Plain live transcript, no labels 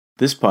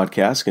This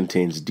podcast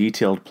contains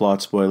detailed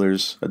plot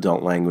spoilers,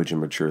 adult language,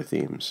 and mature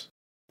themes.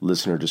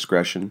 Listener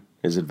discretion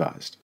is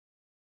advised.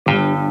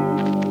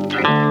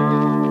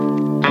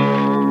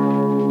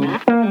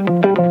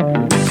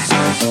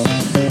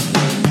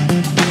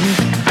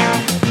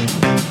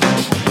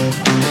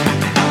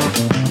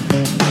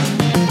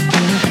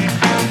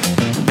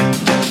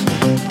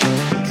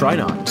 Try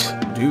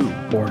not, do,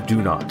 or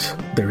do not.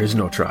 There is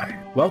no try.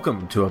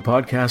 Welcome to a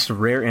podcast of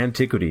Rare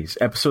Antiquities,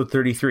 episode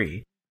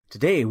 33.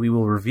 Today we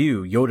will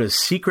review Yoda's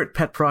secret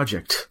pet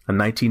project, a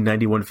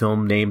 1991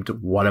 film named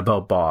What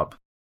About Bob,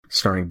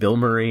 starring Bill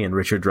Murray and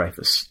Richard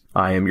Dreyfuss.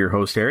 I am your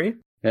host, Harry.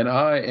 And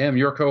I am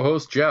your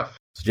co-host, Jeff.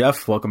 So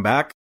Jeff, welcome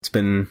back. It's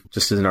been,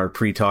 just in our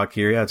pre-talk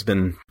here, it's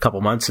been a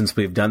couple months since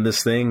we've done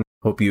this thing.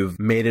 Hope you've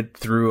made it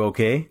through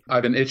okay.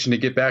 I've been itching to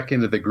get back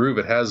into the groove.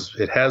 It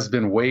has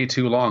been way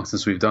too long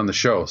since we've done the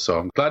show, so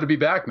I'm glad to be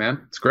back,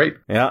 man. It's great.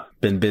 Yeah,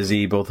 been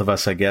busy, both of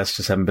us, I guess,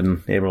 just haven't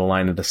been able to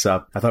line this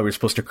up. I thought we were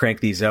supposed to crank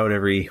these out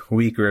every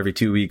week or every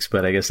 2 weeks,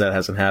 but I guess that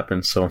hasn't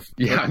happened, so.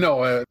 Yeah,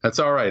 no, that's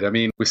all right. I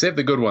mean, we saved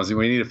the good ones.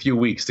 We need a few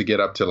weeks to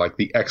get up to, like,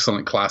 the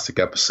excellent classic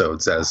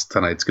episodes, as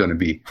tonight's going to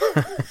be.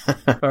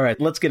 All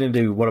right, let's get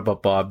into What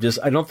About Bob.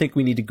 I don't think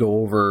we need to go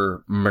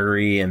over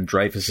Murray and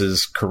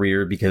Dreyfuss's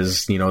career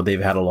because, you know,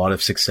 they've had a lot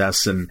of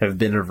success and have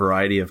been in a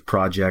variety of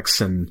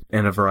projects and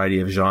a variety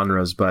of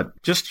genres, but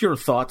just your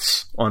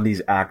thoughts on these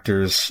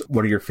actors.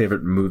 What are your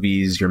favorite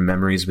movies, your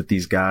memories with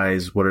these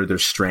guys? What are their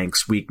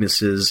strengths,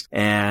 weaknesses,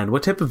 and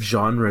what type of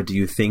genre do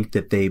you think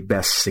that they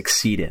best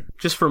succeed in?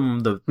 Just from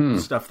the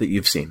stuff that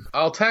you've seen.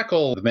 I'll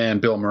tackle the man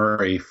Bill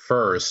Murray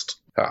first.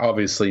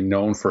 Obviously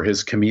known for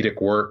his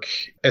comedic work.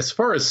 As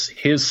far as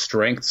his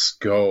strengths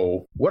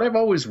go, what I've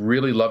always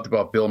really loved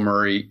about Bill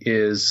Murray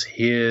is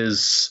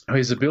his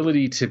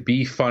ability to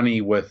be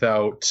funny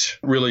without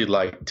really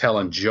like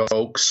telling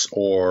jokes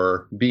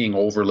or being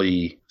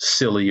overly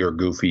silly or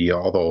goofy,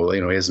 although, you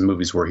know, he has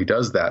movies where he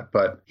does that.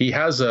 But he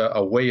has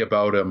a way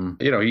about him,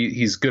 you know,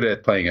 he's good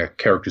at playing a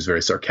character who's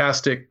very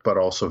sarcastic, but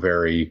also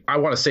very, I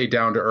want to say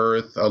down to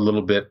earth, a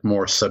little bit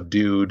more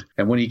subdued.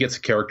 And when he gets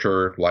a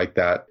character like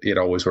that, it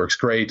always works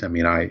great. I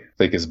mean, I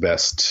think his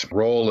best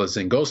role is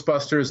in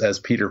Ghostbusters as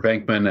Peter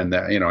Venkman. And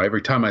that, you know,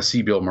 every time I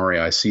see Bill Murray,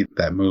 I see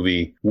that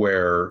movie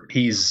where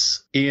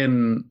he's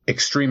in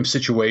extreme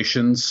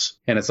situations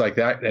and it's like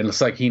that. And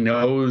it's like he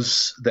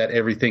knows that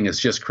everything is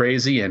just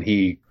crazy and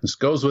he just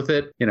goes with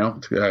it, you know,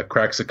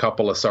 cracks a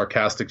couple of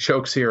sarcastic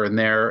jokes here and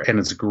there. And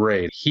it's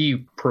great.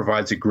 He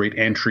provides a great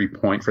entry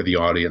point for the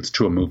audience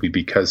to a movie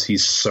because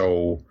he's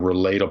so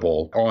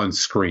relatable on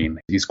screen.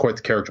 He's quite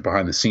the character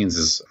behind the scenes,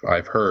 as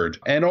I've heard.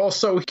 And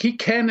also he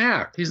can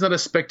act. He's not a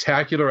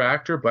spectacular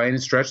actor by any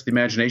stretch of the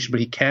imagination, but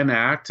he can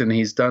act. And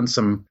he's done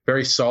some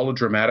very solid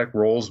dramatic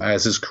roles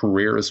as his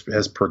career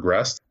has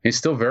progressed. He's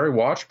still very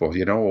watchable,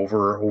 you know,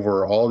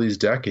 over all these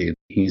decades.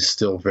 He's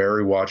still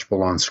very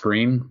watchable on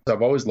screen.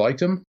 I've always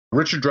liked him.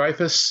 Richard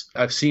Dreyfuss,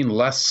 I've seen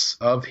less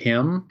of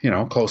him. You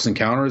know, Close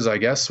Encounters, I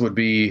guess, would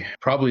be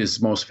probably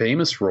his most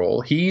famous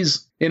role.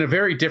 He's in a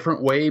very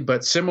different way,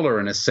 but similar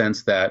in a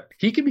sense that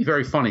he can be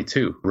very funny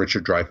too,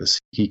 Richard Dreyfuss.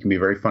 He can be a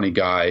very funny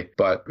guy,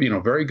 but, you know,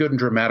 very good in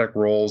dramatic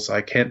roles.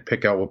 I can't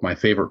pick out what my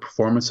favorite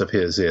performance of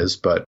his is,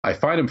 but I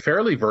find him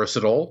fairly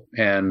versatile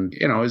and,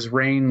 you know, his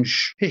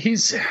range, I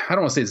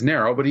don't want to say it's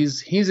narrow, but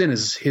he's in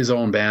his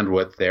own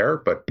bandwidth there,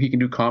 but he can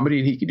do comedy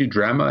and he can do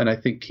drama, and I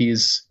think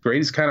he's great.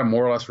 He's kind of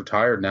more or less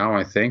retired now,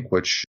 I think,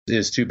 which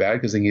is too bad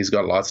because I think he's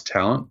got lots of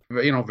talent.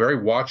 You know, very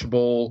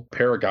watchable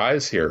pair of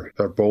guys here.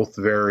 They're both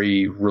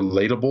very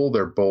relatable.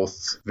 They're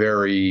both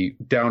very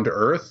down to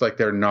earth. Like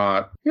they're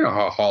not, you know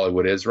how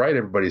Hollywood is, right?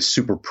 Everybody's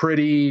super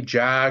pretty,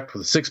 jacked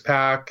with a six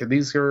pack. And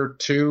these are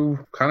two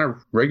kind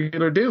of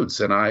regular dudes.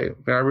 And I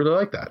really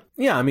like that.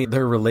 Yeah, I mean,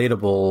 they're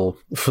relatable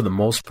for the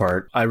most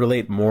part. I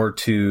relate more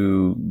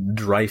to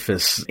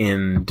Dreyfuss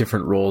in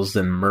different roles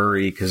than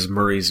Murray because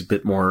Murray's a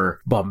bit more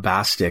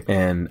bombastic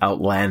and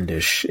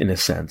outlandish in a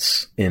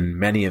sense in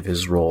many of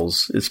his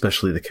roles,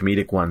 especially the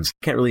comedic ones.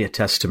 Can't really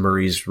attest to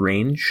Murray's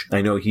range.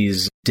 I know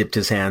he's dipped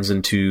his hands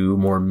into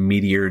more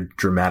meatier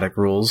dramatic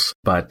roles,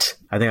 but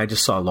I think I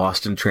just saw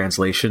Lost in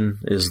Translation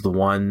is the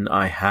one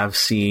I have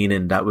seen,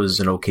 and that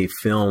was an okay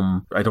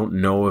film. I don't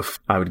know if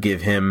I would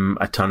give him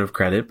a ton of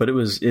credit, but it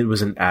was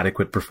an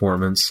adequate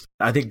performance.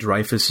 I think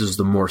Dreyfuss is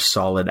the more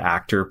solid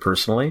actor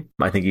personally.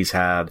 I think he's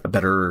had a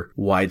better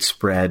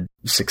widespread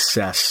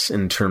success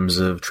in terms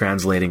of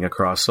translating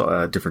across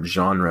different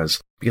genres.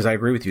 Because I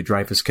agree with you,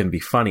 Dreyfuss can be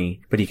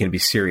funny, but he can be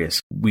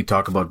serious. We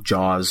talk about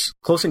Jaws.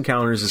 Close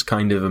Encounters is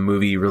kind of a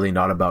movie really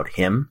not about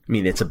him. I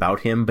mean, it's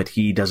about him, but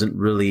he doesn't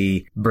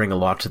really bring a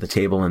lot to the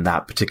table in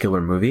that particular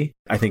movie.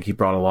 I think he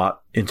brought a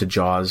lot into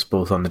Jaws,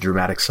 both on the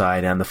dramatic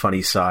side and the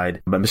funny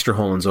side. But Mr.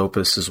 Holland's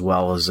Opus as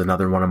well is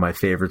another one of my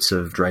favorites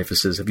of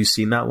Dreyfuss's. Have you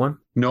seen that one?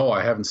 No,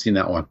 I haven't seen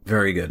that one.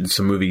 Very good. It's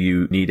a movie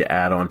you need to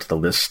add onto the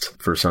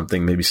list for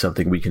something, maybe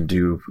something we can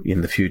do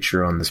in the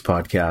future on this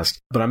podcast.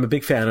 But I'm a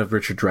big fan of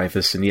Richard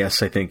Dreyfuss, and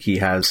yes, I think he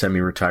has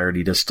semi-retired.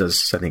 He just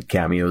does, I think,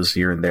 cameos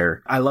here and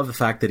there. I love the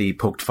fact that he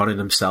poked fun at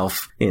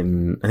himself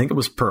in, I think it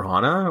was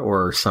Piranha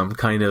or some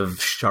kind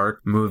of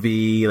shark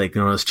movie, like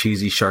one of those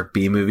cheesy Shark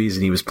B movies,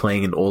 and he was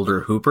playing an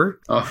older Hooper,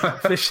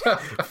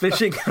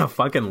 fishing in a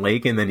fucking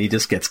lake, and then he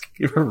just gets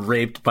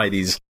raped by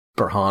these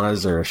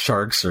piranhas or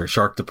sharks or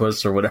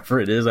sharktopus or whatever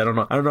it is. I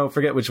don't know.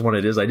 Forget which one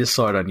it is. I just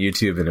saw it on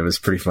YouTube and it was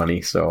pretty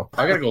funny. So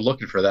I gotta go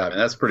looking for that, man.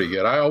 That's pretty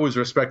good. I always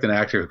respect an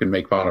actor who can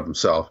make fun of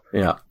himself.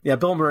 Yeah.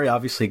 Bill Murray,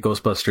 obviously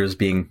Ghostbusters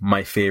being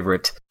my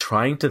favorite.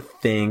 Trying to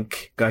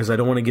think, guys, I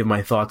don't want to give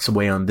my thoughts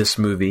away on this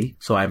movie,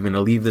 so I'm going to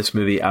leave this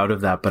movie out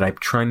of that, but I'm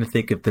trying to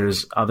think if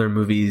there's other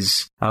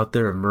movies out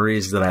there of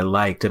Murray's that I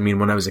liked. I mean,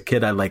 when I was a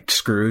kid, I liked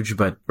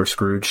Scrooged. I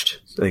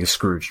think it's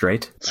Scrooged,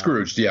 right?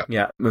 Scrooged, yeah.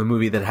 Yeah, a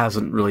movie that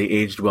hasn't really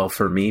aged well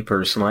for me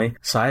personally.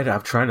 So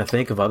I'm trying to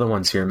think of other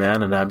ones here,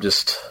 man, and I'm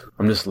just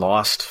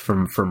lost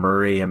for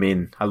Murray. I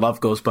mean, I love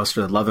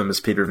Ghostbusters. I love him as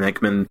Peter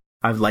Venkman.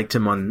 I've liked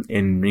him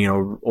in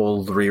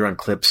old rerun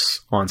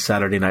clips on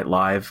Saturday Night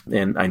Live,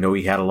 and I know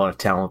he had a lot of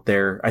talent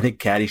there. I think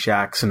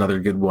Caddyshack's another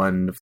good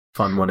one.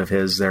 Fun one of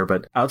his there,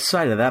 but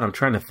outside of that, I'm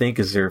trying to think,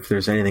 if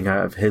there's anything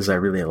of his I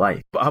really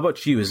like. But how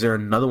about you? Is there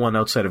another one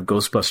outside of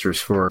Ghostbusters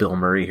for Bill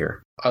Murray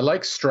here? I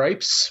like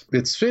Stripes.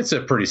 It's a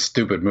pretty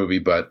stupid movie,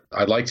 but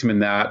I liked him in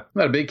that. I'm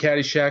not a big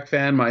Caddyshack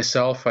fan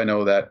myself. I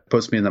know that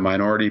puts me in the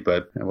minority,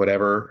 but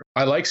whatever.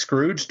 I like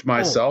Scrooged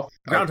myself.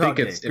 Groundhog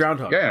Day.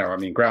 Yeah, I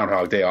mean,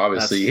 Groundhog Day,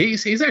 obviously.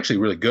 He's actually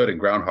really good in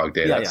Groundhog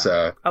Day.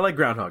 I like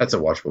Groundhog Day. That's a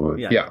watchable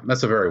movie. Yeah,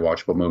 that's a very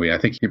watchable movie. I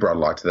think he brought a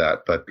lot to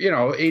that. But,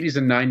 80s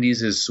and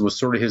 90s was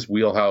sort of his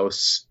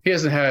wheelhouse. He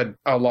hasn't had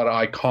a lot of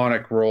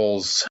iconic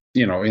roles,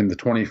 in the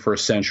 21st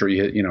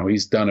century.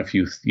 He's done a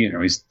few,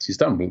 he's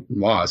done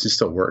lots. He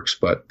still works,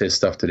 but his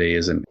stuff today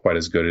isn't quite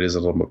as good. It is a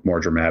little bit more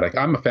dramatic.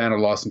 I'm a fan of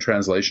Lost in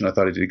Translation. I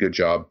thought he did a good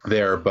job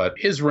there, but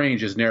his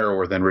range is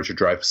narrower than Richard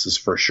Dreyfuss's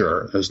for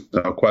sure. There's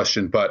no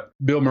question, but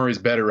Bill Murray's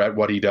better at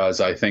what he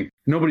does, I think.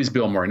 Nobody's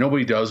Bill Murray.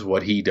 Nobody does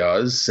what he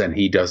does, and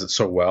he does it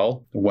so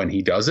well when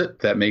he does it.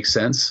 That makes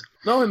sense.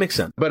 No, it makes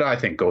sense. But I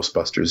think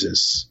Ghostbusters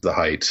is the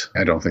height.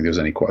 I don't think there's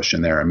any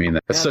question there. I mean,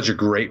 that's such a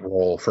great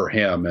role for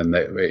him. And,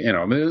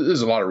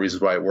 there's a lot of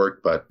reasons why it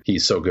worked, but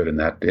he's so good in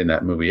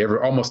that movie.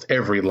 Almost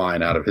every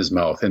line out of his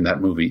mouth in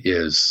that movie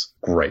is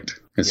great.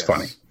 It's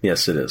funny.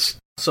 Yes, it is.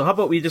 So how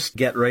about we just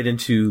get right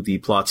into the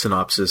plot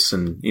synopsis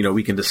and,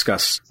 we can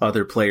discuss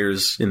other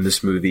players in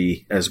this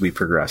movie as we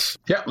progress.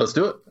 Yeah, let's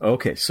do it.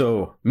 Okay,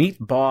 so meet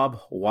Bob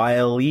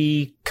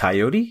Wiley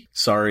Coyote.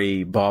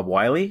 Bob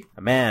Wiley,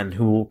 a man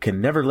who can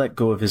never let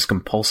go of his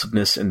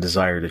compulsiveness and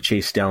desire to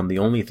chase down the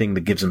only thing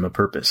that gives him a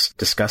purpose,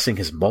 discussing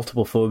his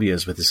multiple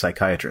phobias with his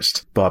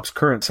psychiatrist. Bob's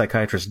current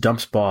psychiatrist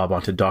dumps Bob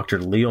onto Dr.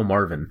 Leo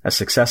Marvin, a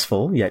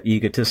successful yet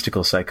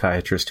egotistical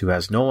psychiatrist who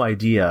has no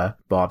idea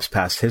Bob's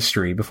past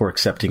history before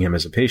accepting him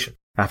as a patient.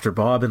 After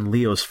Bob and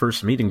Leo's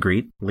first meet and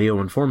greet, Leo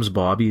informs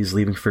Bob he is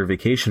leaving for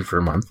vacation for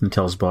a month and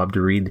tells Bob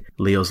to read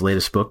Leo's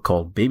latest book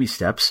called Baby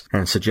Steps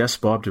and suggests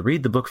Bob to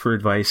read the book for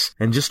advice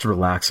and just to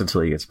relax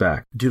until he gets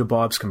back. Due to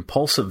Bob's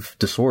compulsive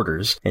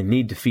disorders and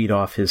need to feed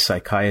off his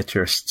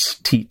psychiatrist's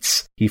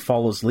teats, he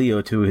follows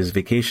Leo to his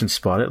vacation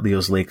spot at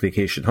Leo's lake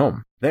vacation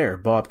home. There,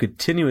 Bob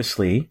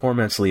continuously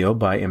torments Leo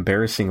by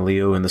embarrassing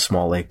Leo in the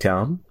small lake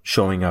town,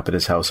 showing up at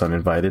his house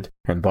uninvited,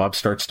 and Bob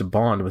starts to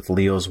bond with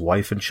Leo's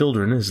wife and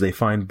children as they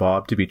find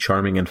Bob to be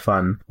charming and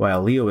fun,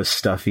 while Leo is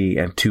stuffy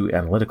and too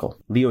analytical.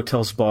 Leo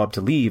tells Bob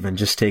to leave and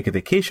just take a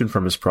vacation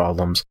from his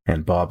problems,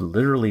 and Bob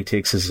literally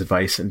takes his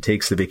advice and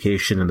takes the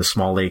vacation in the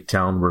small lake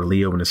town where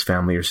Leo and his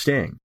family are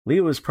staying.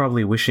 Leo is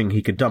probably wishing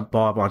he could dump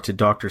Bob onto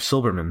Dr.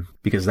 Silberman,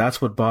 because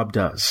that's what Bob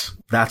does.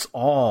 That's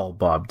all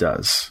Bob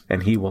does,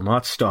 and he will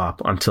not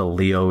stop until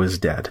Leo is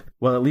dead.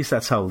 Well, at least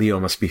that's how Leo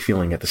must be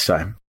feeling at this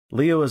time.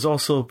 Leo is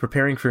also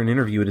preparing for an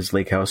interview at his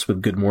lake house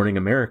with Good Morning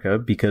America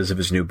because of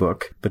his new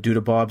book, but due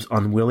to Bob's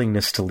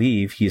unwillingness to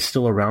leave, he is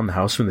still around the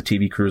house when the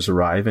TV crews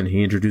arrive, and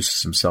he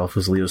introduces himself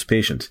as Leo's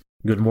patient.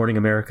 Good Morning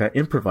America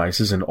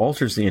improvises and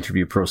alters the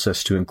interview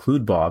process to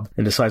include Bob,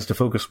 and decides to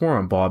focus more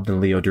on Bob than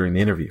Leo during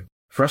the interview.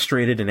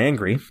 Frustrated and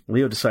angry,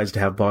 Leo decides to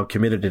have Bob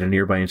committed at a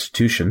nearby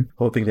institution,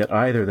 hoping that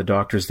either the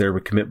doctors there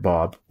would commit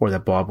Bob, or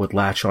that Bob would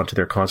latch onto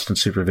their constant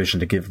supervision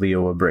to give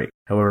Leo a break.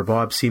 However,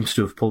 Bob seems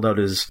to have pulled out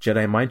his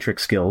Jedi mind trick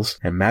skills,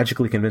 and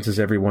magically convinces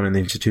everyone in the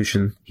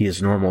institution he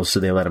is normal, so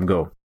they let him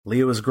go.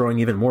 Leo is growing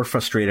even more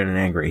frustrated and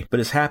angry, but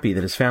is happy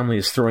that his family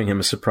is throwing him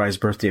a surprise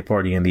birthday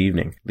party in the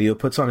evening. Leo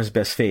puts on his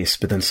best face,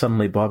 but then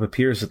suddenly Bob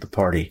appears at the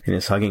party and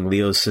is hugging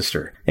Leo's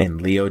sister, and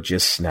Leo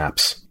just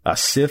snaps. A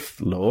Sith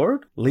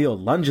Lord? Leo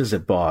lunges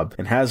at Bob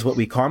and has what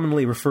we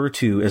commonly refer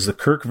to as the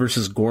Kirk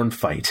versus Gorn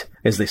fight,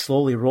 as they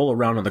slowly roll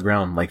around on the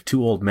ground like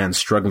two old men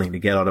struggling to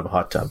get out of a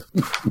hot tub.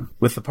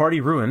 With the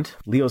party ruined,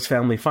 Leo's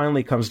family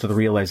finally comes to the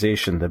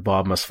realization that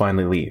Bob must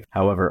finally leave.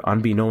 However,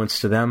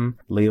 unbeknownst to them,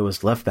 Leo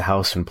has left the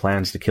house and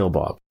plans to kill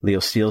Bob. Leo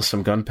steals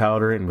some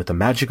gunpowder and with the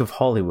magic of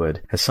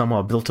Hollywood has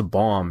somehow built a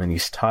bomb, and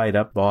he's tied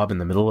up Bob in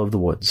the middle of the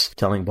woods,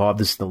 telling Bob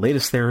this is the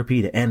latest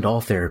therapy to end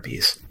all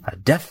therapies. A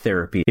death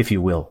therapy, if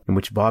you will, in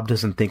which Bob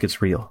doesn't think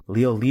it's real.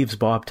 Leo leaves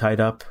Bob tied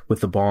up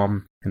with the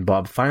bomb, and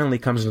Bob finally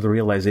comes to the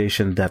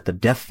realization that the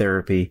death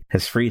therapy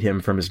has freed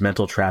him from his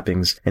mental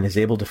trappings and is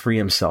able to free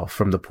himself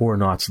from the poor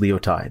knots Leo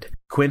tied.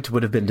 Quint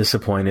would have been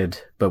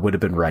disappointed, but would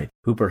have been right.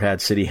 Hooper had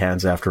city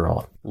hands after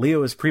all.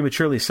 Leo is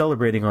prematurely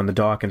celebrating on the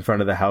dock in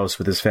front of the house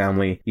with his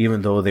family,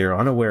 even though they are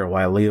unaware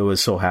why Leo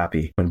is so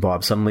happy, when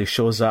Bob suddenly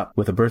shows up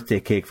with a birthday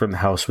cake from the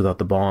house without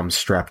the bombs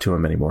strapped to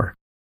him anymore.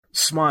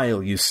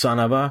 Smile, you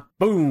son of a...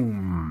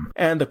 Boom!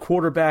 And the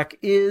quarterback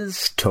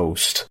is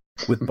toast.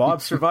 With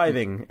Bob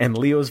surviving and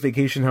Leo's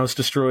vacation house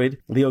destroyed,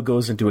 Leo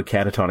goes into a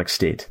catatonic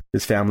state.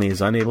 His family is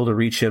unable to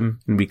reach him,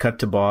 and we cut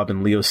to Bob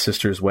and Leo's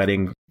sister's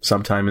wedding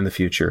sometime in the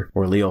future,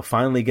 where Leo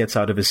finally gets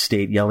out of his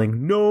state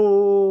yelling,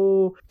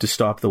 "No!" to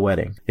stop the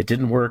wedding. It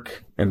didn't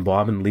work, and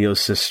Bob and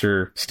Leo's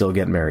sister still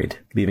get married,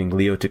 leaving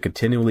Leo to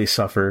continually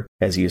suffer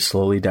as he is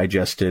slowly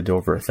digested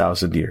over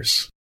 1,000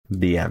 years.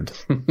 The end.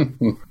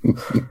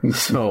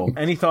 So,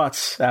 any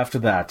thoughts after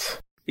that?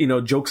 You know,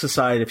 jokes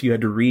aside, if you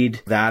had to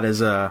read that as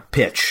a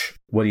pitch,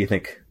 what do you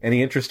think?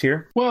 Any interest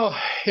here? Well,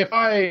 if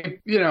I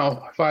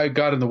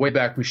got in the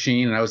Wayback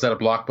Machine and I was at a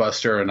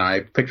Blockbuster and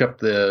I picked up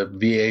the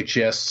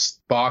VHS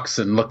box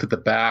and looked at the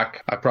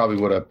back, I probably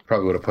would have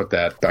put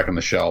that back on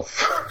the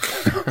shelf.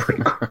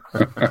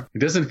 He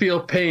doesn't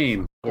feel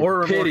pain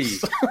or pity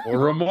or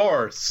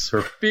remorse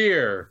or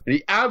fear.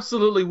 He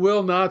absolutely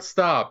will not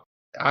stop.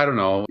 I don't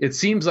know. It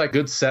seems like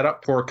good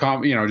setup for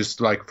just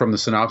like from the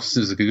synopsis,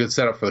 is a good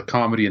setup for the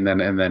comedy, and then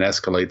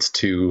escalates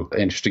to an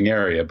interesting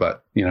area.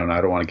 But I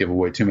don't want to give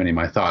away too many of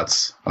my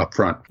thoughts up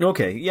front.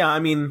 Okay, yeah. I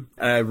mean,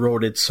 I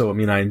wrote it, so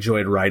I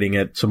enjoyed writing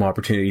it. Some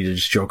opportunity to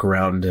just joke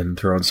around and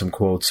throw in some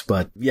quotes.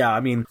 But yeah,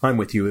 I'm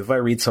with you. If I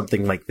read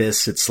something like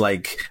this, it's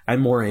like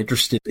I'm more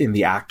interested in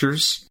the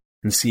actors.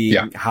 And see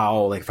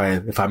how, like,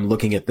 if I'm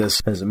looking at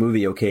this as a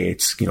movie, okay,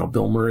 it's,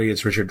 Bill Murray,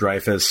 it's Richard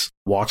Dreyfuss,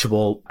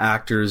 watchable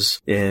actors,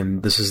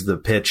 and this is the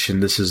pitch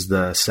and this is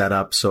the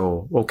setup.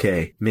 So,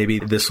 okay, maybe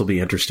this will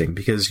be interesting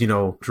because,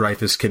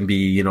 Dreyfuss can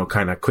be,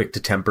 kind of quick to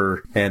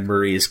temper, and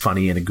Murray is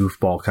funny in a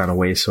goofball kind of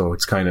way. So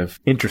it's kind of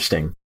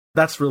interesting.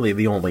 That's really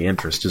the only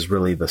interest, is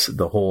really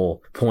the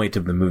whole point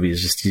of the movie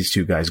is just these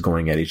two guys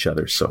going at each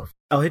other. So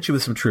I'll hit you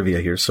with some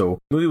trivia here. So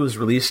the movie was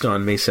released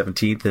on May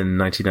 17th in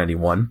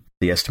 1991.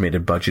 The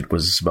estimated budget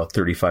was about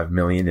 $35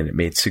 million, and it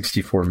made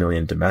 $64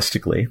 million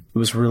domestically. It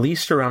was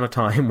released around a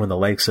time when the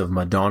likes of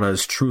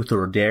Madonna's Truth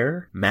or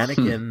Dare,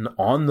 Mannequin,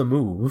 On the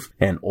Move,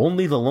 and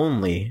Only the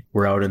Lonely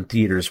were out in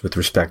theaters with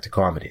respect to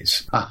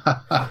comedies.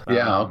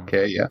 Yeah,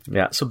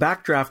 so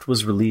Backdraft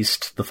was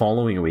released the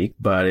following week,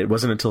 but it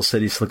wasn't until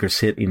City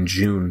Slickers hit in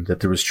June that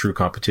there was true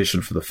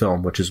competition for the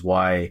film, which is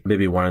why,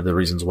 maybe one of the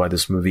reasons why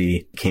this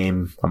movie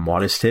became a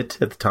modest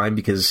hit at the time,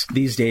 because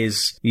these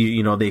days,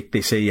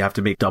 they say you have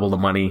to make double the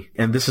money.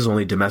 And this is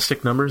only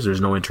domestic numbers.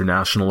 There's no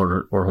international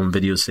or home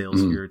video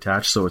sales here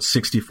attached. So it's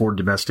 64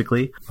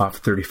 domestically off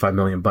 35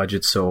 million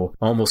budget. So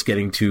almost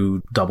getting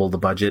to double the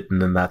budget.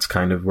 And then that's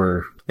kind of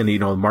where, and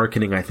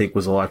marketing I think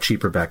was a lot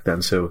cheaper back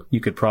then. So you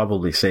could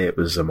probably say it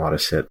was a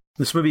modest hit.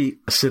 This movie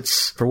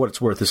sits, for what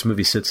it's worth, this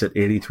movie sits at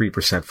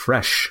 83%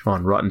 fresh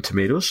on Rotten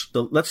Tomatoes.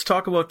 So let's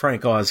talk about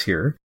Frank Oz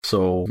here.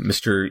 So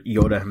Mr.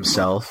 Yoda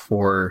himself,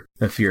 or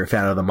if you're a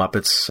fan of the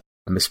Muppets,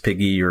 Miss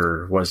Piggy,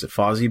 or was it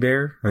Fozzie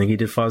Bear? I think he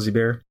did Fozzie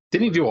Bear.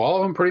 Didn't he do all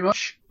of them pretty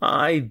much?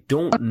 I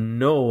don't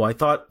know. I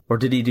thought, or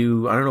did he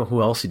do, I don't know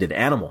who else he did.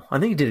 Animal. I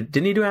think he did.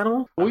 Didn't he do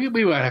Animal? We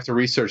might have to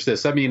research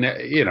this. I mean,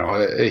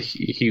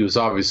 he was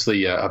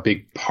obviously a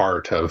big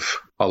part of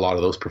a lot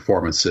of those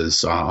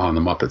performances on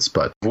the Muppets,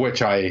 but of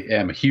which I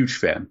am a huge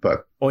fan.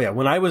 But oh yeah,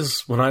 when I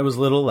was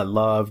little, I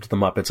loved the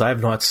Muppets. I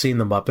have not seen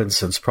the Muppets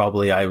since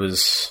probably I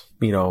was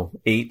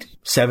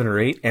 7 or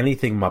 8,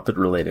 anything Muppet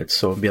related.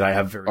 So, I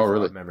have very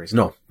fond memories.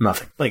 No,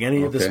 nothing. Like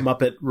any of this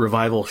Muppet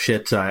revival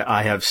shit,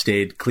 I have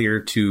stayed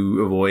clear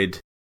to avoid.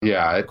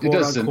 Yeah, it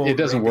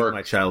doesn't work.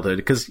 My childhood,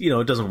 because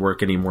it doesn't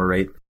work anymore,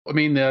 right? I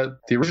mean, the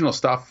original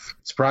stuff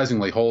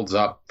surprisingly holds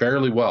up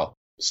fairly well.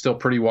 Still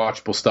pretty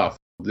watchable stuff.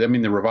 I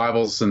mean, the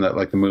revivals and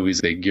the movies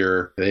they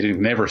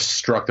never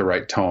struck the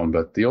right tone,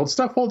 but the old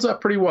stuff holds up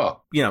pretty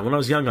well. Yeah, when I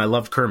was young, I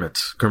loved Kermit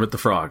the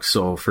Frog.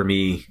 So for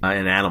me,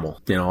 an animal,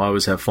 I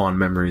always have fond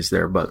memories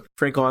there. But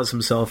Frank Oz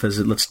himself,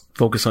 let's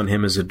focus on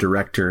him as a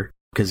director,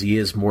 because he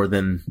is more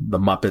than the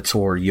Muppets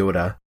or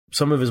Yoda.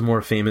 Some of his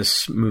more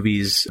famous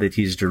movies that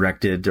he's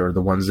directed, or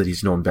the ones that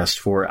he's known best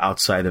for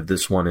outside of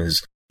this one,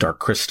 is Dark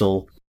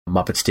Crystal,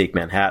 Muppets Take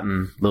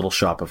Manhattan, Little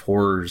Shop of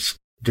Horrors,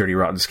 Dirty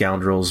Rotten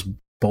Scoundrels,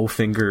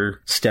 Bowfinger,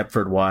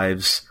 Stepford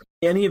Wives,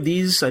 Any of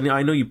these? I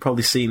know you've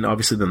probably seen,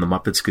 obviously, then the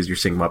Muppets, because you're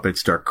seeing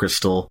Muppets, Dark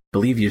Crystal. I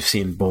believe you've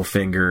seen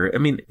Bowfinger. I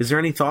mean, is there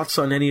any thoughts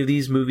on any of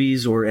these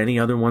movies or any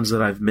other ones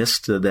that I've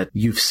missed that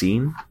you've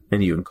seen?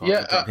 And you can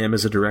comment on him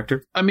as a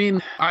director? I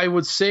mean, I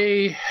would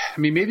say,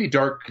 maybe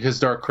Dark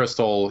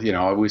Crystal,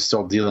 we're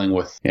still dealing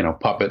with,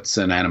 puppets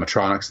and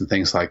animatronics and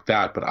things like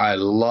that. But I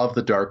love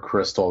the Dark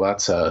Crystal.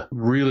 That's a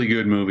really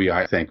good movie,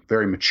 I think.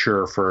 Very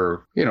mature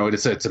for,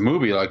 it's a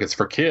movie, like it's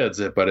for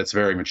kids, but it's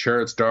very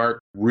mature. It's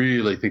dark.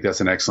 Really think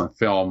that's an excellent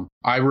film.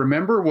 I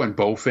remember when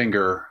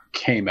Bowfinger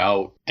came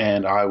out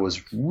and I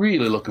was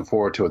really looking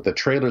forward to it. The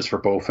trailers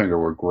for Bowfinger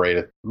were great.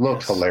 It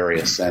looked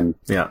hilarious, and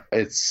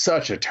it's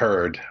such a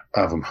turd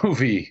of a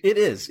movie. It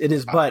is,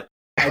 but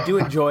I do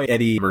enjoy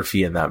Eddie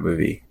Murphy in that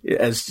movie.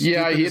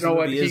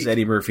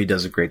 Eddie Murphy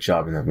does a great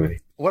job in that movie.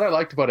 What I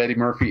liked about Eddie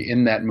Murphy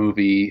in that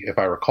movie, if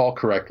I recall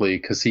correctly,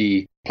 because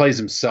he plays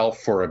himself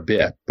for a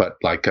bit, but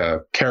like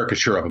a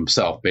caricature of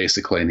himself,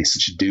 basically, and he's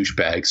such a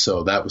douchebag.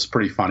 So that was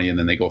pretty funny. And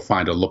then they go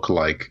find a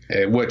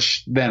lookalike,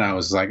 which then I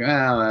was like,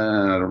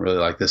 I don't really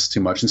like this too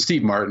much. And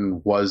Steve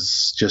Martin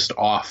was just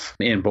off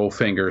in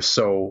Bowfinger,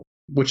 so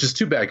which is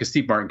too bad because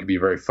Steve Martin can be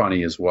very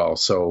funny as well.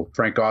 So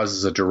Frank Oz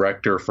is a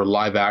director for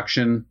live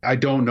action. I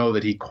don't know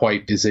that he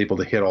quite is able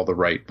to hit all the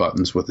right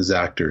buttons with his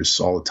actors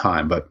all the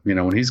time. But,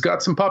 when he's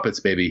got some puppets,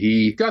 baby,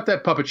 he got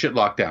that puppet shit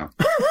locked down.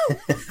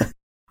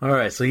 All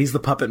right, so he's the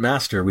puppet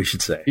master, we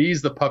should say.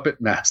 He's the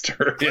puppet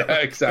master. Yeah,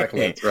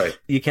 exactly. That's right.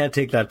 You can't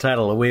take that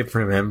title away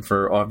from him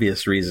for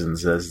obvious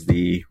reasons as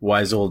the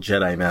wise old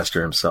Jedi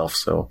master himself.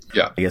 So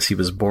I guess he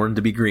was born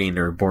to be green,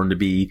 or born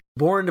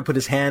to put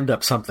his hand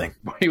up something.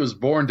 He was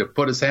born to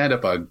put his hand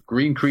up a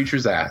green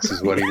creature's ass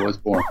is what he was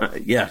born.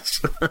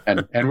 Yes.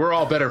 and we're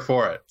all better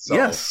for it. So.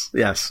 Yes.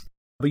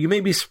 But you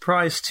may be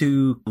surprised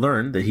to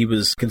learn that he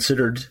was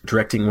considered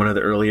directing one of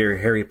the earlier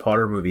Harry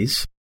Potter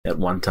movies at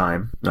one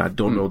time. I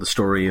don't know the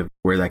story of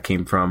where that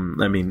came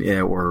from,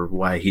 or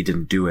why he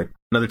didn't do it.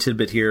 Another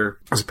tidbit here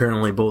is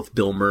apparently both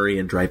Bill Murray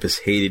and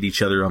Dreyfuss hated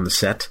each other on the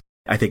set.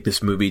 I think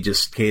this movie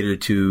just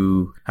catered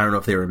to, I don't know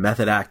if they were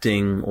method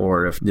acting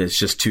or if it's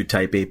just two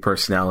type A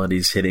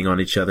personalities hitting on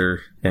each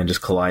other and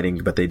just colliding,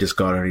 but they just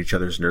got on each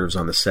other's nerves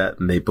on the set,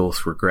 and they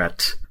both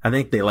regret. I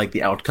think they liked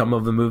the outcome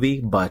of the movie,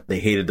 but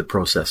they hated the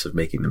process of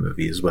making the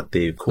movie, is what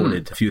they've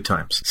quoted a few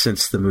times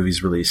since the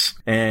movie's release.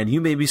 And you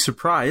may be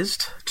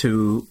surprised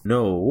to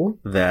know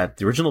that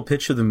the original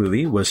pitch of the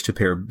movie was to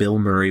pair Bill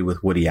Murray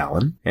with Woody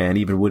Allen, and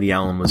even Woody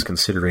Allen was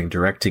considering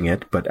directing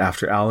it, but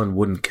after Allen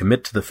wouldn't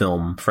commit to the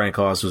film, Frank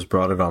Oz was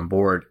brought it on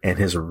board, and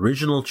his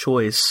original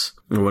choice,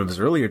 one of his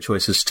earlier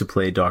choices to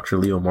play Dr.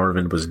 Leo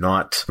Marvin, was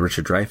not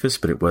Richard Dreyfuss,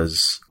 but it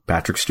was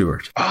Patrick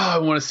Stewart. Oh, I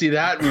want to see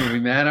that movie,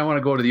 man. I want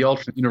to go to the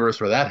alternate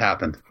universe where that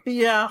happened.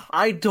 Yeah,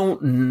 I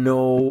don't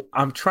know.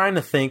 I'm trying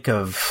to think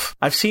of...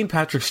 I've seen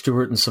Patrick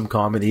Stewart in some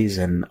comedies,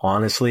 and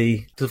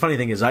honestly, the funny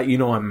thing is, I'm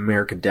an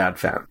American Dad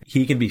fan.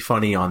 He can be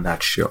funny on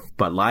that show.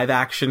 But live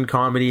action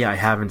comedy, I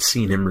haven't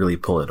seen him really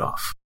pull it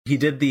off. He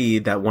did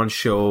that one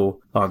show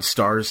on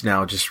Stars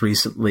Now just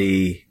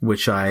recently,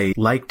 which I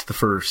liked the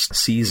first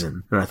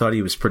season, and I thought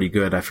he was pretty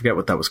good. I forget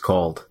what that was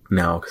called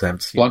now because I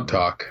haven't seen Blunt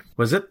Talk.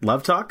 Was it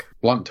Love Talk?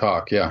 Blunt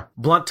Talk, yeah.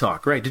 Blunt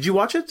Talk, right. Did you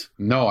watch it?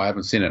 No, I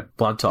haven't seen it.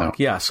 Blunt Talk,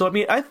 yeah. So,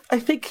 I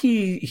think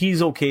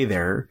he's okay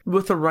there.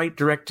 With the right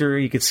director,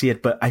 you could see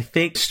it, but I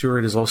think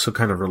Stewart has also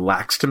kind of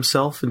relaxed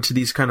himself into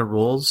these kind of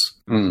roles,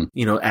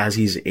 as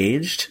he's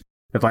aged.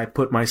 If I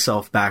put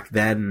myself back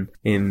then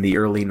in the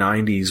early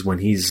 90s when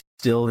he's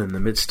still in the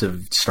midst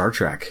of Star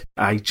Trek,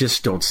 I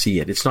just don't see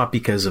it. It's not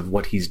because of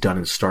what he's done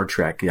in Star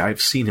Trek.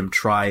 I've seen him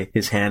try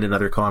his hand in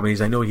other comedies.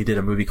 I know he did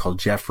a movie called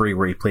Jeffrey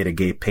where he played a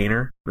gay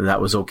painter.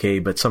 That was okay,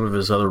 but some of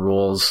his other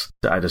roles,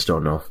 I just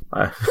don't know.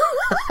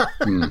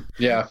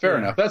 Yeah, fair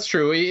enough. That's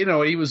true.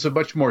 He was a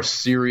much more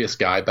serious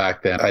guy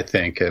back then, I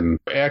think, and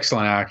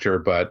excellent actor.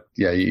 But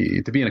yeah,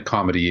 to be in a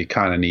comedy, you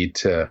kind of need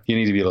to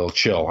be a little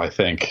chill, I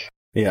think.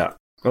 Yeah.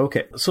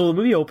 Okay, so the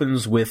movie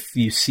opens with,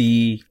 you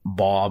see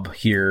Bob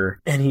here,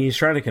 and he's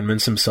trying to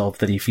convince himself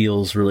that he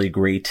feels really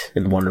great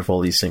and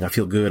wonderful. He's saying, I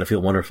feel good, I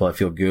feel wonderful, I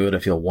feel good, I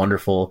feel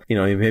wonderful.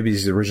 Maybe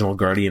he's the original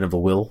guardian of the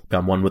will.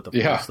 I'm one with the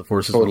force, the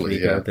force is with me,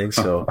 kind of thing.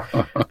 So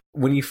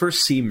when you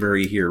first see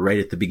Murray here, right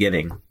at the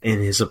beginning, in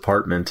his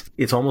apartment,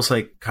 it's almost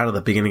like kind of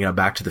the beginning of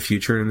Back to the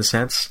Future in a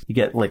sense. You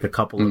get like a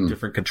couple of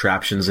different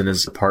contraptions in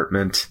his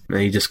apartment,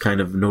 and you just kind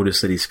of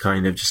notice that he's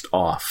kind of just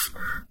off.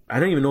 I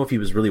don't even know if he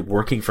was really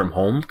working from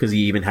home because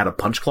he even had a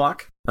punch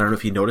clock. I don't know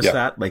if you noticed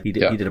that. Like he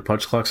did a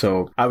punch clock.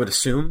 So I would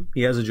assume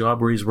he has a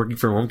job where he's working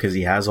from home because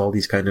he has all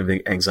these kind of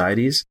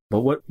anxieties. But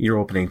what your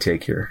opening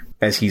take here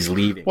as he's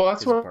leaving? Well,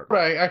 that's what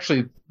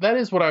that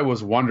is what I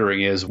was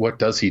wondering is what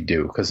does he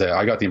do? Because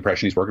I got the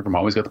impression he's working from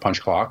home. He's got the punch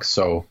clock.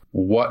 So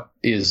what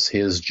is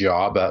his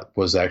job? That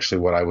was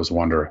actually what I was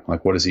wondering.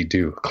 Like, what does he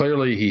do?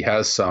 Clearly he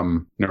has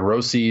some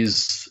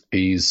neuroses.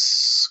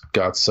 He's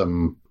got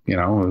some you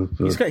know,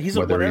 he's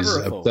whether he's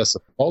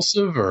obsessive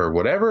compulsive or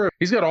whatever.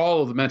 He's got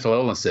all of the mental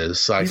illnesses,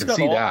 so I can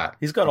see that.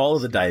 He's got all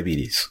of the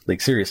diabetes,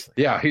 like seriously.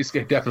 Yeah, he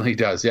definitely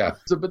does, yeah.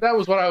 So, but that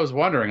was what I was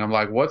wondering. I'm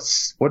like, what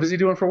is he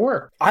doing for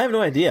work? I have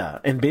no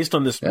idea. And based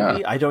on this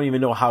movie, I don't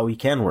even know how he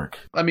can work.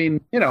 I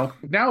mean, you know,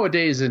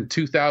 nowadays in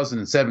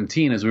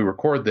 2017, as we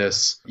record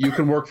this, you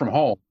can work from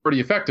home pretty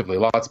effectively.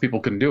 Lots of people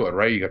can do it,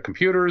 right? You got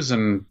computers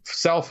and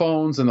cell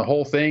phones and the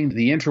whole thing,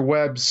 the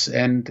interwebs.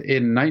 And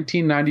in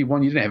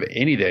 1991, you didn't have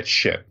any of that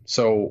shit.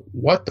 So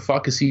what the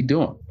fuck is he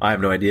doing? I have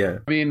no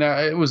idea. I mean,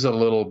 it was a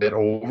little bit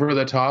over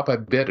the top, a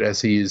bit,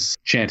 as he's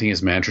chanting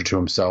his mantra to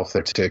himself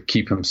there to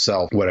keep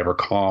himself, whatever,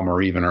 calm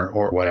or even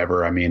or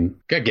whatever. I mean,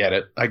 I get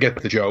it. I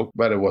get the joke,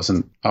 but I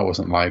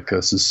wasn't like,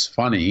 this is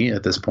funny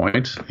at this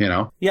point, you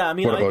know? Yeah, I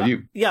mean, what about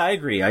you? Yeah, I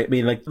agree. I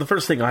mean, like, the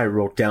first thing I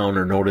wrote down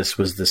or noticed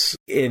was this,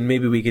 and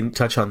maybe we can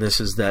touch on this,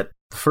 is that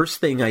the first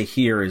thing I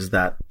hear is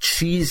that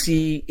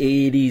cheesy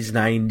 80s,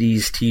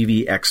 90s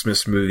TV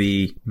Xmas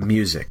movie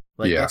music.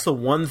 Like, that's the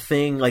one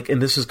thing, like,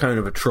 and this is kind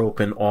of a trope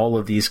in all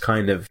of these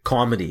kind of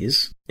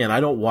comedies. And I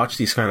don't watch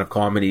these kind of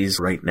comedies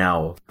right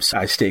now. So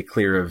I stay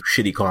clear of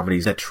shitty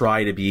comedies that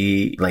try to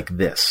be like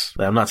this.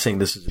 I'm not saying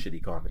this is a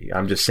shitty comedy.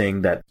 I'm just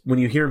saying that when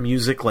you hear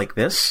music like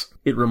this,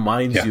 it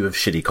reminds you of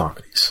shitty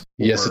comedies.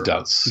 Yes, it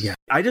does. Yeah.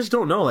 I just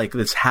don't know. Like,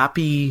 this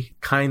happy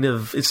kind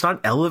of, it's not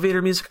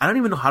elevator music. I don't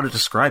even know how to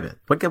describe it.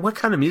 What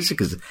kind of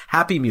music is it?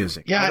 Happy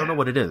music. Yeah. I don't know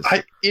what it is.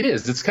 It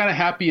is. It's kind of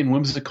happy and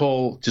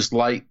whimsical, just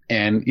light.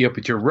 And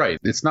but you're right.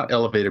 It's not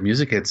elevator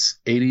music. It's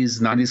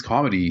 80s, 90s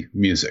comedy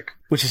music.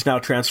 Which is now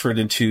transferred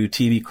into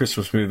TV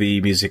Christmas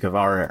movie music of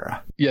our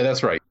era. Yeah,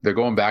 that's right. They're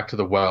going back to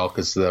the well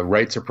because the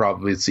rights are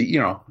probably,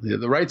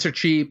 the rights are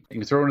cheap. You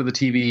can throw into the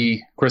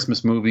TV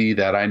Christmas movie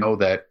that I know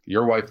that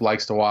your wife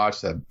likes to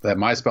watch, that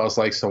my spouse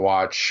likes to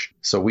watch.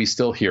 So we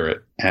still hear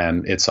it,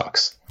 and it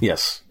sucks.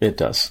 Yes, it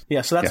does.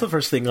 Yeah, so that's the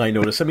first thing I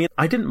noticed. I mean,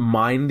 I didn't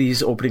mind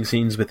these opening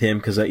scenes with him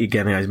because,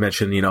 again, I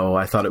mentioned,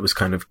 I thought it was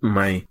kind of,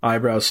 my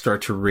eyebrows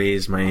start to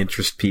raise, my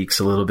interest peaks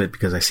a little bit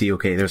because I see,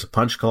 okay, there's a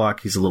punch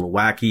clock. He's a little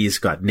wacky. He's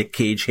got Nick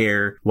Cage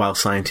hair, wild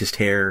scientist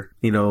hair.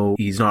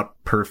 He's not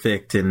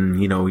perfect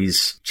and,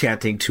 he's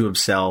chanting to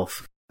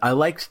himself. I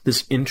liked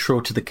this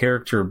intro to the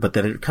character, but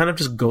then it kind of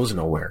just goes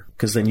nowhere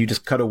because then you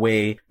just cut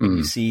away and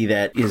you see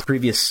that his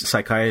previous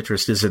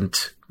psychiatrist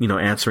isn't,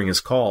 answering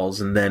his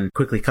calls, and then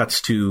quickly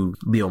cuts to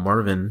Leo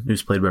Marvin,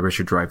 who's played by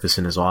Richard Dreyfuss,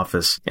 in his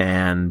office.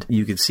 And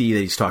you can see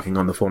that he's talking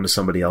on the phone to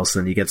somebody else.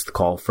 And then he gets the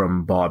call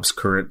from Bob's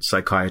current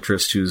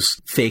psychiatrist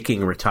who's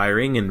faking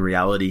retiring. In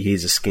reality,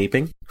 he's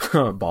escaping.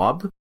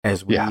 Bob.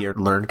 As we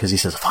learn, because he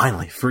says,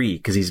 finally, free,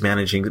 because he's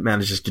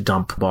manages to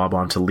dump Bob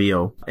onto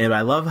Leo. And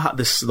I love how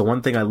the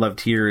one thing I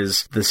loved here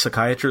is the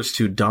psychiatrist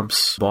who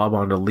dumps Bob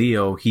onto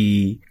Leo,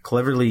 he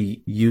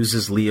cleverly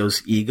uses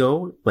Leo's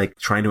ego, like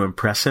trying to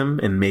impress him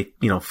and make,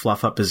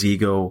 fluff up his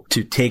ego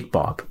to take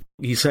Bob.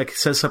 He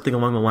says something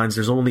along the lines,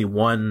 there's only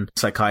one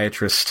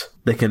psychiatrist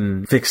that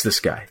can fix this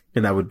guy,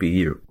 and that would be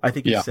you. I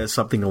think he says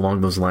something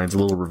along those lines, a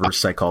little reverse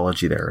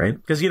psychology there, right?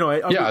 Because, you're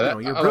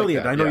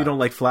brilliant. Like I know you don't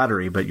like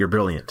flattery, but you're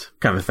brilliant,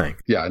 kind of thing.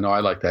 Yeah, no,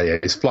 I like that. Yeah,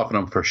 he's fluffing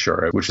him for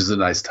sure, which is a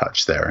nice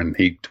touch there, and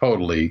he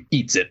totally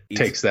eats it,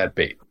 takes that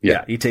bait.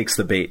 Yeah, he takes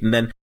the bait. And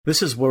then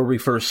this is where we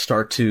first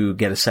start to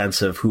get a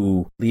sense of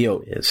who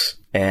Leo is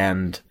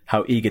and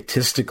how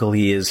egotistical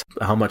he is,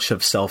 how much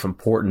of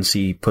self-importance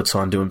he puts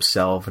onto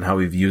himself and how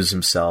he views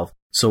himself.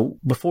 So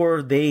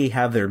before they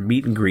have their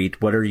meet and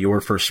greet, what are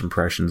your first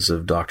impressions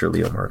of Dr.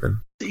 Leo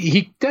Marvin?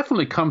 He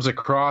definitely comes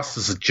across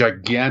as a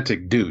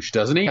gigantic douche,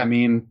 doesn't he? I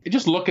mean,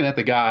 just looking at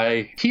the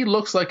guy, he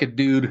looks like a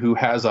dude who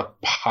has a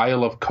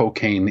pile of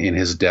cocaine in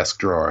his desk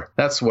drawer.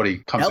 That's what he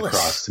comes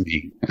across to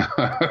me.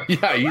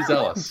 Yeah, he's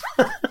Ellis.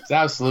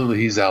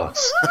 He's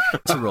Ellis.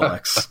 It's a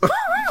Rolex.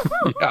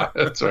 Yeah,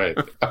 that's right.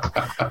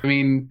 I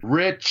mean,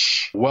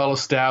 rich,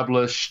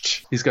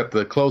 well-established. He's got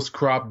the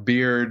close-cropped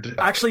beard.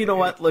 Actually, you know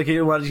what? Like,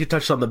 you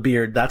touched on the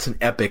beard. That's an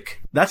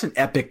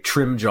epic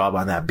trim job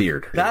on that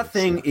beard. That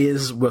thing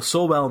is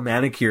so well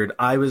manicured.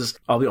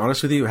 I'll be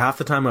honest with you, half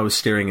the time I was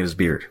staring at his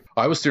beard.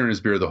 I was staring at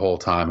his beard the whole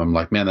time. I'm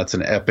like, man, that's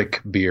an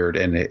epic beard.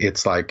 And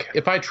it's like,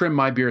 if I trim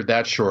my beard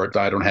that short,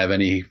 I don't have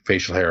any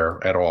facial hair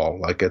at all.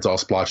 Like, it's all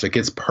splotched. Like,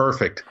 it's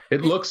perfect.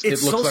 It looks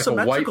so like a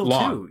white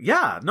lawn. Too.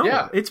 Yeah,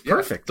 no, it's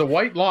perfect. The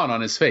white lawn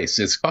on his face.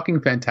 It's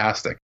fucking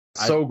fantastic.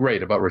 So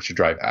great about Richard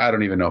Dreyfuss. I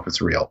don't even know if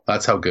it's real.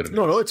 That's how good it is.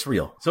 No, it's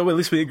real. So at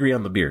least we agree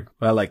on the beard.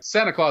 I like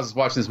Santa Claus is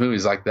watching this movie.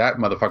 He's like, that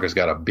motherfucker's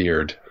got a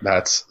beard.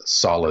 That's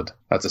solid.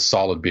 That's a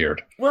solid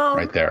beard. Well,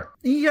 right there.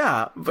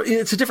 Yeah, but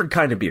it's a different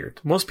kind of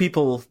beard. Most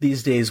people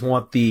these days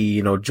want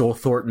the, Joel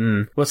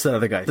Thornton. What's the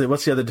other guy?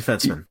 What's the other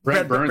defenseman?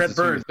 Brett Burns.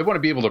 They want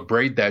to be able to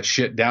braid that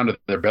shit down to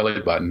their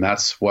belly button.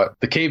 That's what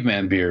the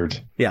caveman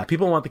beard. Yeah,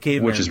 people want the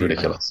caveman beard. Which is beard.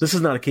 ridiculous. This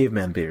is not a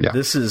caveman beard. Yeah.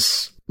 This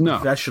is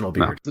professional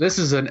beard. No. This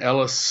is an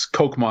Ellis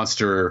Coke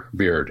Monster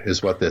beard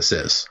is what this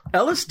is.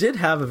 Ellis did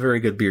have a very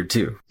good beard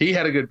too. He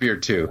had a good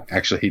beard too.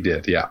 Actually, he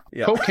did, yeah.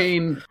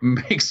 Cocaine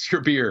makes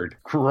your beard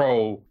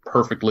grow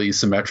perfectly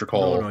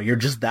symmetrical. No, you're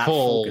just that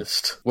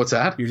focused. What's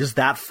that? You're just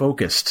that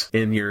focused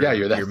in your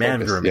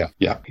man grooming.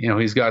 Yeah. You know,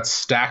 he's got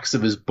stacks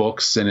of his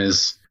books in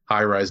his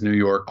high-rise New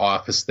York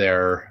office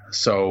there.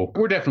 So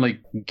we're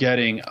definitely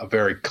getting a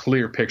very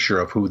clear picture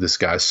of who this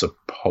guy's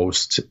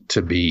supposed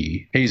to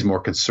be. He's more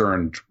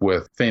concerned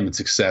with fame and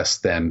success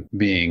than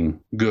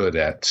being good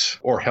at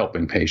or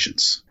helping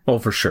patients. Oh,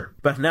 for sure.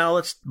 But now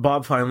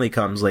Bob finally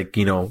comes,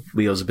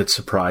 Leo's a bit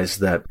surprised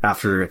that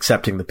after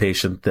accepting the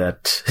patient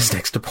that his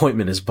next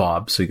appointment is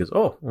Bob. So he goes,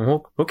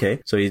 oh, okay.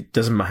 So he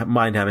doesn't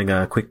mind having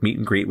a quick meet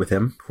and greet with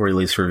him before he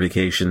leaves for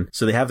vacation.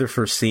 So they have their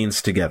first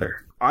scenes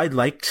together. I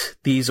liked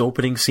these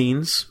opening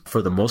scenes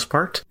for the most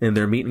part in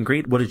their meet and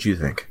greet. What did you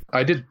think?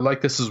 I did like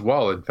this as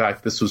well. In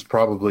fact, this was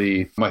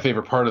probably my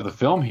favorite part of the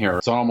film here.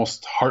 It's an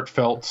almost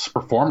heartfelt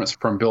performance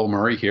from Bill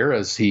Murray here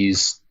as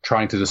he's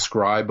trying to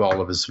describe all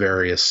of his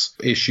various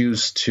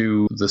issues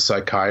to the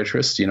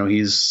psychiatrist.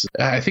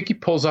 I think he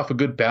pulls off a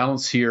good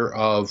balance here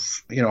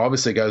of,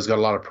 obviously a guy who's got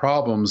a lot of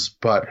problems,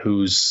 but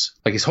who's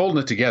he's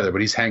holding it together,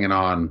 but he's hanging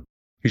on.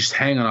 He's just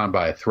hanging on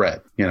by a thread,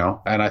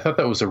 and I thought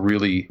that was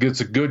it's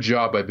a good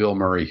job by Bill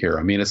Murray here.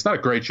 I mean, it's not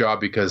a great job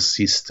because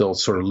he's still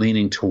sort of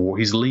leaning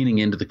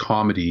into the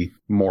comedy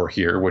more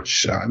here,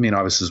 which,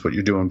 obviously is what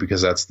you're doing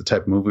because that's the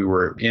type of movie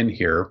we're in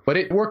here, but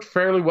it worked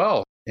fairly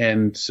well.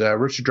 And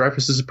Richard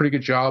Dreyfuss does a pretty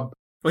good job.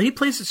 Well, he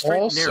plays it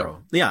straight and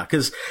narrow. Yeah,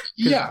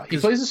 he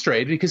plays it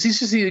straight because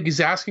he's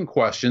asking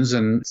questions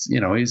and,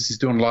 he's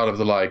doing a lot of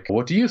the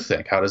what do you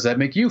think? How does that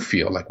make you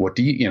feel? What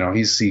do you,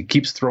 he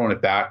keeps throwing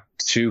it back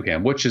to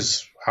him, which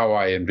is how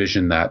I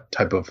envision that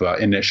type of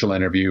initial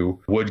interview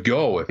would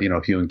go if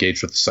you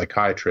engage with the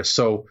psychiatrist.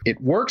 So it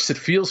works. It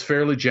feels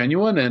fairly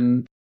genuine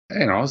and,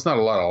 it's not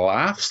a lot of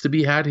laughs to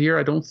be had here,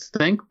 I don't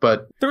think,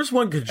 but... There was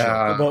one good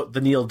joke about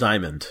the Neil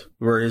Diamond,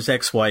 where his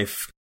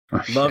ex-wife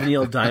loved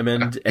Neil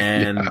Diamond,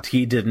 and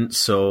he didn't,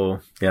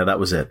 so yeah, that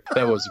was it.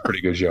 That was a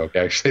pretty good joke,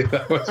 actually.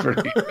 That was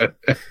pretty good.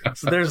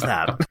 So there's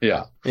that.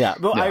 Yeah. Yeah,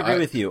 well, I agree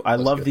with you. I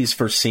love good. These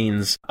first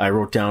scenes. I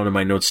wrote down in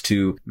my notes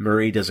too,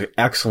 Murray does an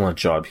excellent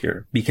job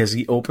here, because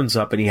he opens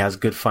up and he has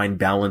good fine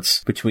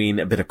balance between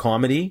a bit of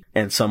comedy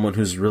and someone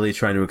who's really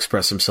trying to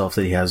express himself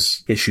that he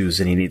has issues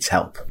and he needs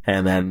help.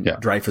 And then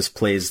Dreyfuss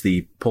plays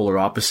the polar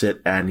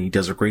opposite, and he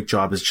does a great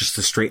job as just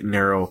a straight and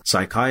narrow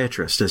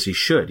psychiatrist, as he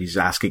should. He's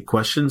asking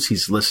questions,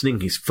 he's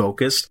listening, he's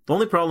focused. The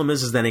only problem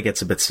is then it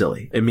gets a bit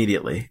silly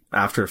immediately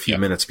after a few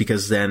minutes,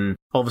 because then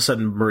all of a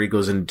sudden Murray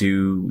goes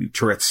into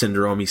Tourette's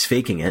syndrome. He's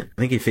faking it.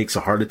 I think he fakes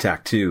a heart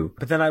attack too.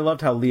 But then I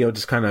loved how Leo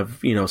just kind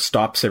of,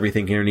 stops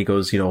everything here and he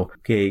goes,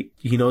 okay,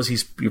 he knows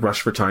he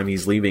rushed for time.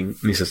 He's leaving. And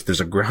he says,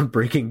 there's a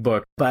groundbreaking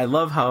book. But I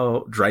love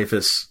how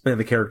Dreyfuss and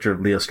the character of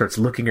Leo starts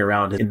looking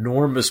around an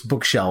enormous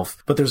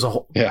bookshelf, but there's a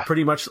whole,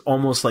 pretty much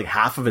almost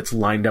half of it's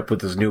lined up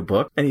with his new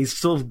book. And he's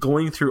still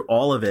going through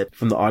all of it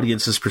from the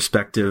audience's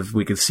perspective.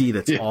 We can see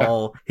that's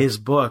all his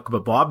book,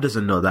 but Bob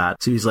doesn't know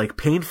that. So he's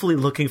painfully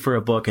looking for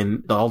a book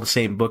and all the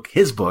same book,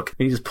 his book,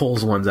 and he just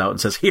pulls ones out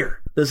and says,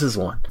 here, this is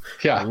one.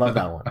 Yeah. I love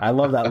that one. I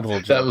love that little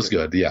joke. That was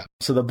good, yeah.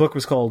 So the book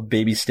was called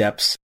Baby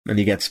Steps, and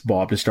he gets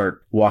Bob to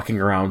start walking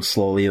around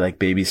slowly like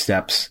baby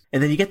steps.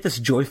 And then you get this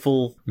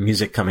joyful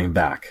music coming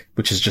back,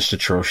 which is just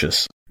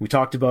atrocious. We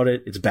talked about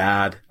it. It's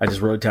bad. I just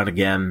wrote it down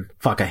again.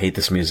 Fuck, I hate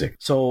this music.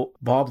 So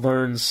Bob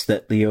learns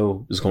that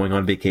Leo is going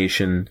on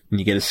vacation, and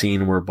you get a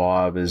scene where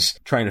Bob is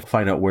trying to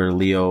find out where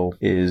Leo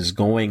is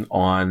going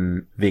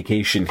on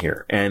vacation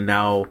here. And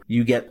now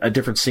you get a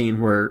different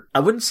scene where I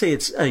wouldn't say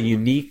it's a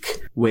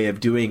unique way of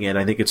doing it.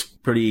 I think it's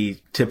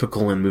pretty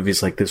typical in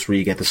movies like this where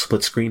you get the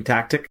split screen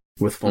tactic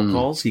with phone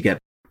calls. You get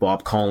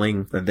Bob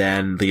calling, and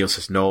then Leo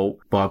says no.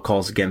 Bob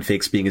calls again,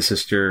 fakes being his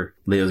sister.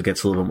 Leo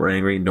gets a little bit more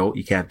angry. No,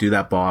 you can't do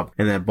that, Bob.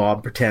 And then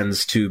Bob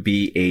pretends to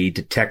be a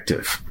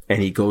detective,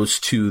 and he goes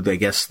to, I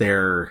guess,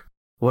 their...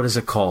 What is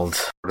it called?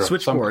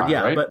 Switchboard, kind,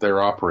 right? But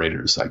they're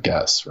operators, I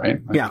guess, right?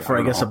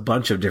 I guess a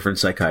bunch of different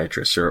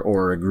psychiatrists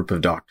or a group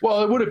of doctors.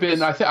 Well, it would have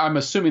been. I'm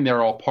assuming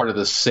they're all part of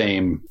the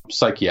same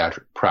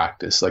psychiatric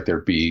practice.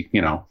 There'd be,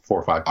 4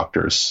 or 5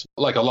 doctors,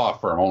 like a law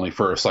firm, only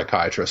for a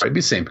psychiatrist. It'd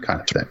be the same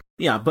kind of thing.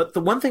 Yeah, but the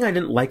one thing I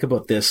didn't like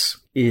about this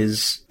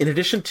is, in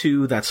addition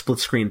to that split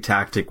screen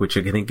tactic, which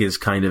I think is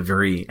kind of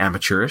very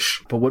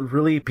amateurish, but what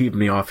really peeved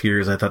me off here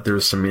is I thought there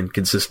was some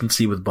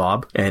inconsistency with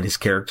Bob and his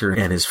character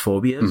and his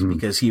phobias,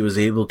 because he was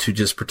able to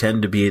just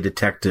pretend to be a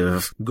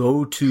detective,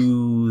 go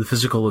to the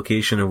physical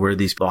location of where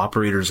these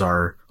operators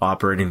are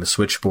operating the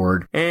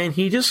switchboard, and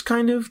he just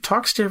kind of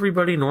talks to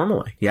everybody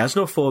normally. He has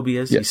no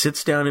phobias. He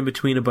sits down in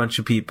between a bunch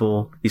of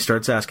people. He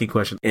starts asking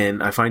questions,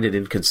 and I find it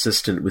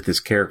inconsistent with his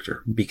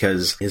character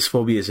because his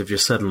phobias have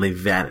just suddenly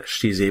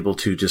vanished. He's able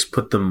to just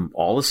put them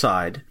all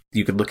aside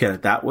You could look at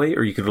it that way,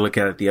 or you could look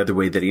at it the other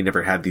way, that he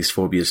never had these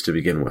phobias to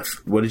begin with.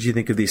 What did you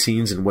think of these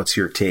scenes, and what's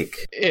your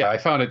take? Yeah, I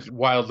found it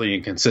wildly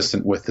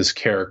inconsistent with this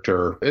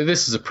character.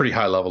 This is a pretty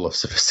high level of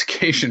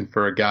sophistication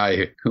for a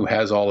guy who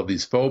has all of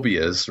these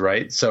phobias,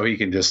 right? So he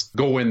can just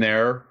go in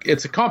there.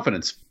 It's a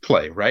confidence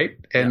play, right?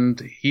 And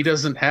he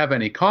doesn't have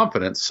any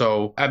confidence.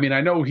 So, I mean, I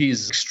know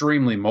he's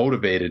extremely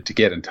motivated to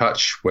get in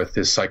touch with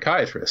his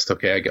psychiatrist.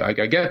 Okay, I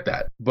get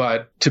that.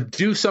 But to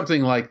do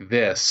something like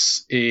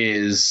this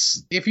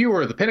is, if you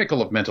were the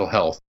pinnacle of mental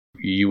health,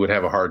 you would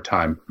have a hard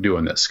time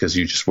doing this because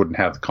you just wouldn't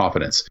have the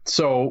confidence.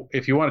 So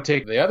if you want to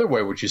take the other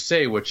way, what you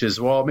say, which is,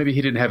 well, maybe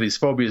he didn't have these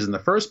phobias in the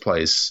first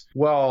place.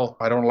 Well,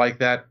 I don't like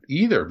that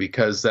either,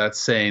 because that's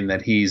saying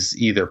that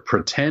he's either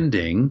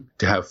pretending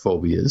to have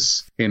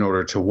phobias in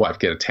order to what?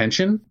 Get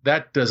attention?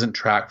 That doesn't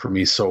track for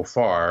me so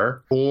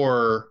far.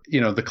 Or,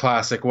 you know, the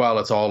classic, well,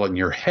 it's all in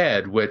your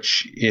head,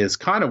 which is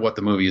kind of what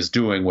the movie is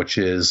doing, which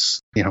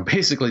is, you know,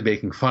 basically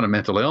making fun of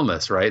mental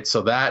illness, right?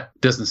 So that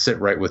doesn't sit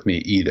right with me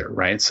either,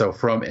 right? So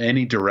from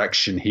any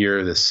direction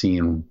here, this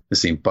scene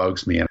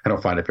bugs me, and I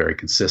don't find it very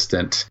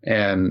consistent.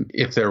 And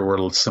if there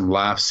were some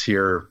laughs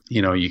here,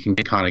 you know, you can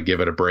kind of give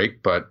it a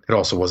break, but it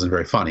also wasn't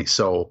very funny.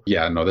 So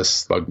yeah, no,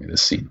 this bugged me,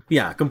 this scene.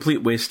 Yeah,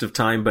 complete waste of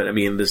time. But I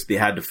mean, they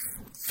had to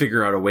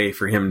figure out a way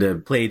for him to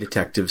play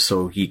detective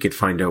so he could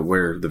find out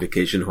where the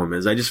vacation home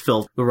is. I just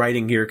felt the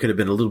writing here could have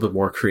been a little bit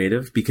more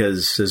creative,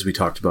 because as we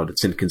talked about,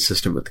 it's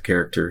inconsistent with the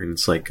character, and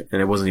it's like,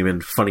 and it wasn't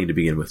even funny to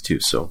begin with too.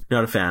 So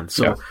not a fan.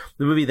 So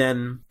The movie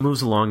then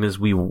moves along as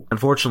we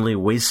unfortunately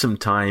waste some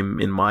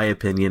time, in my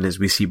opinion, as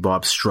we see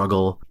Bob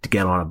struggle to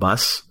get on a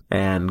bus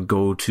and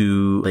go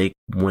to Lake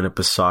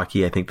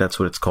Winnipesaukee, I think that's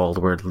what it's called,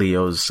 where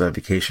Leo's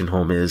vacation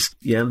home is.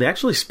 Yeah, they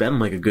actually spend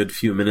like a good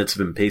few minutes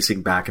of him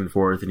pacing back and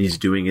forth, and he's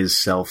doing his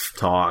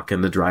self-talk,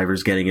 and the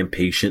driver's getting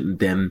impatient, and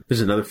then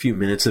there's another few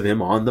minutes of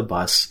him on the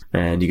bus,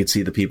 and you can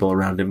see the people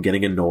around him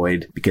getting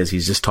annoyed because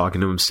he's just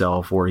talking to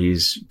himself, or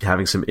he's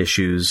having some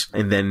issues,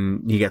 and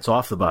then he gets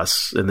off the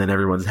bus, and then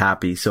everyone's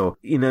happy. So,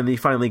 you know, he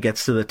finally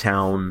gets to the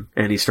town,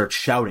 and he starts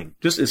shouting.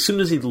 Just as soon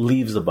as he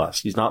leaves the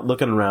bus, he's not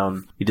looking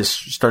around, he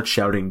just starts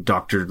shouting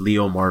Dr.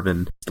 Leo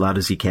Marvin as loud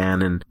as he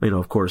can. And, you know,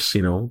 of course,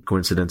 you know,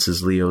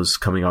 coincidences, Leo's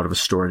coming out of a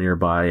store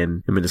nearby,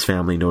 and him and his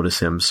family notice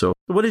him. So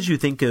what did you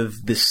think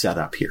of this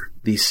setup here?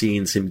 These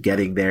scenes, him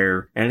getting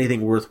there, anything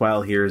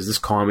worthwhile here? Is this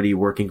comedy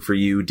working for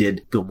you?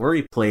 Did Bill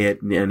Murray play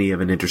it in any of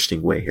an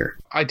interesting way here?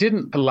 I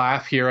didn't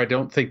laugh here. I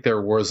don't think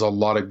there was a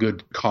lot of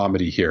good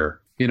comedy here.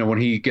 You know,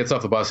 when he gets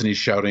off the bus and he's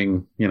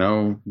shouting, you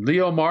know,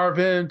 Leo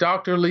Marvin,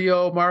 Dr.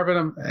 Leo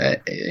Marvin,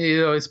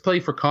 you know, it's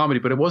played for comedy,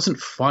 but it wasn't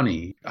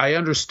funny. I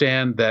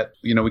understand that,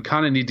 you know, we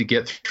kind of need to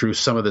get through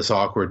some of this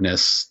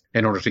awkwardness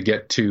in order to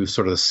get to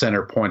sort of the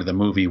center point of the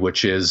movie,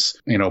 which is,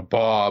 you know,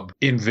 Bob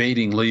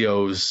invading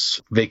Leo's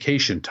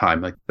vacation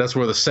time. Like, that's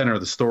where the center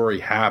of the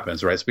story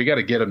happens, right? So we got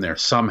to get him there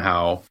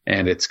somehow.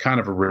 And it's kind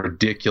of a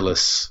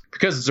ridiculous,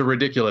 because it's a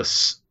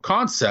ridiculous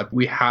concept,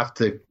 we have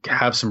to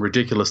have some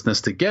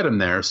ridiculousness to get him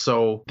there.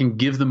 So can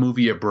give the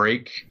movie a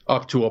break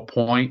up to a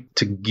point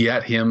to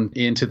get him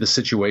into the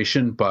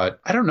situation. But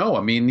I don't know.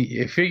 I mean,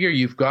 you figure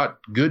you've got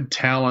good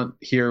talent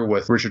here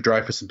with Richard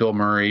Dreyfuss and Bill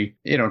Murray.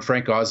 You know, and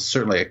Frank Oz is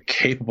certainly a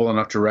capable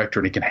enough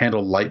director, and he can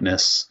handle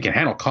lightness. He can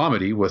handle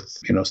comedy with,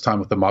 you know, his time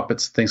with the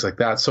Muppets and things like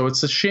that. So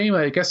it's a shame.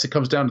 I guess it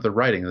comes down to the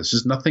writing. There's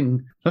just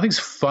nothing's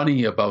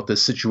funny about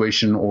this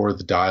situation or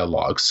the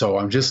dialogue. So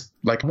I'm just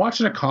like, I'm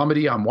watching a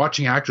comedy. I'm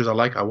watching actors I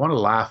like. I want to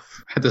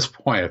laugh at this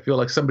point. I feel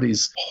like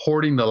somebody's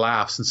hoarding the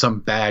laughs in some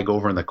bag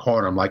over in the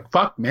corner. I'm like,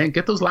 fuck, man,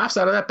 get those laughs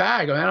out of that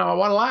bag. Man, I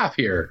want to laugh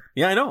here.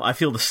 Yeah, I know. I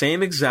feel the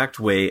same exact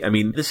way. I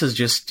mean, this is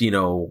just, you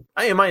know,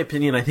 in my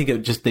opinion, I think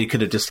they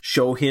could have just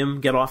show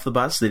him get off the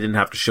bus. They didn't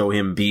have to show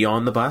him be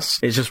on the bus.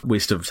 It's just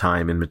waste of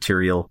time and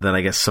material. Then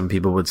I guess some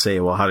people would say,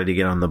 well, how did he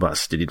get on the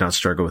bus? Did he not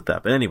struggle with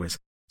that? But anyways.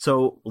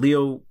 So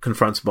Leo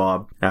confronts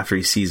Bob after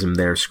he sees him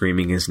there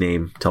screaming his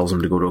name, tells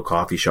him to go to a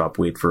coffee shop,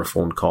 wait for a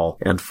phone call.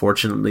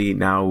 Unfortunately,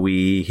 now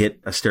we hit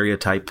a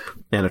stereotype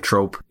and a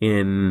trope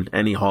in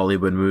any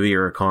Hollywood movie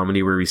or a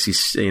comedy where we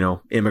see, you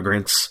know,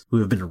 immigrants who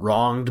have been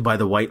wronged by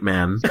the white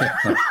man,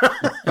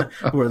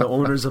 who are the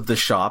owners of the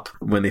shop.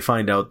 When they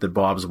find out that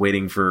Bob's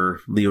waiting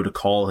for Leo to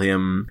call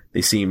him,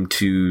 they seem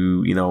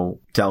to, you know,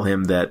 tell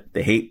him that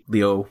they hate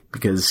Leo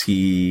because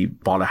he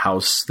bought a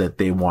house that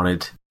they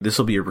wanted. This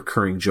will be a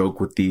recurring joke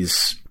with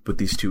these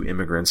two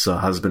immigrants, a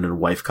husband and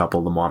wife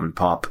couple, the mom and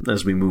pop,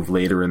 as we move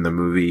later in the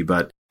movie.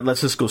 But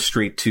let's just go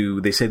straight to,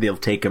 they say they'll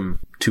take him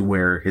to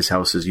where his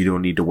house is. You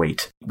don't need to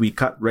wait. We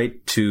cut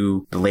right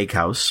to the lake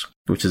house,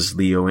 which is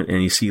Leo,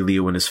 and you see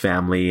Leo and his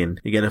family, and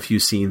you get a few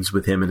scenes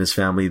with him and his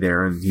family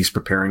there, and he's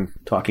preparing,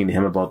 talking to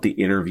him about the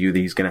interview that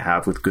he's going to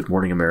have with Good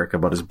Morning America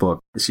about his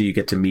book. So you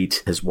get to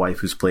meet his wife,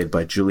 who's played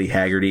by Julie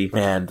Haggerty,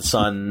 and the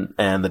son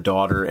and the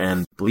daughter,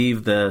 and I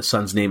believe the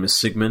son's name is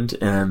Sigmund,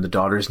 and the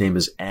daughter's name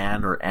is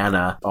Anne or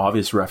Anna,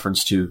 obvious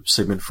reference to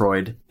Sigmund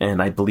Freud,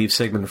 and I believe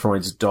Sigmund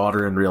Freud's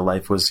daughter in real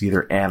life was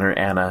either Anne or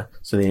Anna,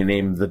 so they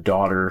named the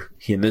daughter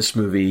in this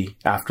movie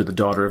after the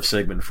daughter of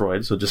Sigmund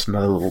Freud. So just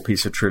another little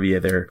piece of trivia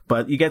there.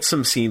 But you get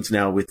some scenes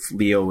now with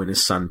Leo and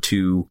his son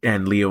too,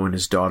 and Leo and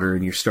his daughter,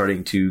 and you're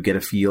starting to get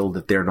a feel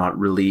that they're not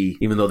really,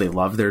 even though they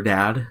love their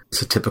dad,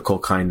 it's a typical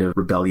kind of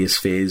rebellious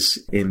phase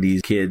in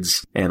these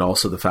kids. And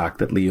also the fact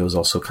that Leo's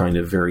also kind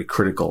of very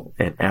critical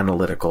and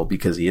analytical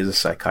because he is a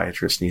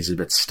psychiatrist and he's a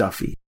bit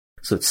stuffy.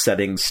 So it's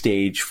setting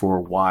stage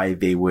for why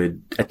they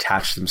would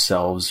attach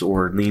themselves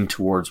or lean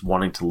towards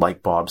wanting to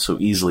like Bob so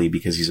easily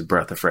because he's a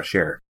breath of fresh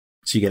air.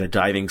 So you get a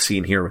diving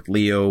scene here with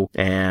Leo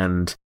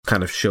and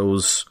kind of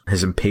shows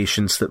his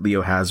impatience that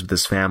Leo has with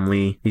his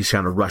family. He's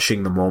kind of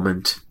rushing the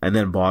moment. And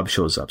then Bob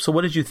shows up. So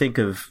what did you think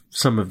of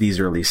some of these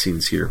early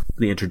scenes here?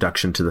 The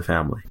introduction to the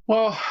family.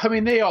 Well, I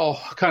mean, they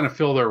all kind of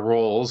fill their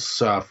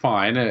roles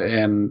fine.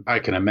 And I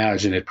can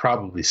imagine it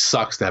probably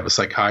sucks to have a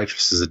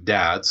psychiatrist as a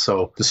dad.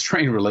 So the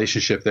strained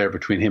relationship there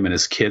between him and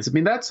his kids, I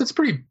mean, it's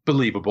pretty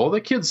believable. The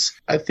kids,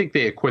 I think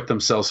they acquit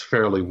themselves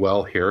fairly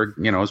well here.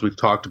 You know, as we've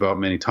talked about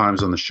many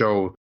times on the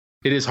show,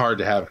 it is hard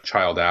to have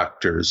child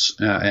actors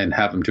and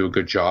have them do a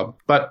good job.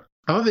 But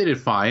I thought they did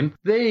fine.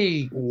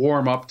 They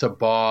warm up to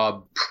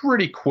Bob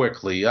pretty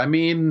quickly. I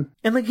mean...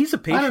 And, like, he's a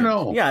patient. I don't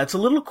know. Yeah, it's a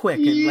little quick.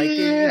 And, yeah, like,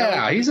 you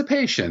know, he's a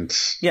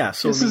patient. Yeah,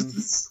 so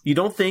you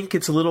don't think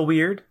it's a little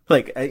weird?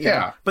 Like, yeah.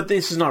 Know, but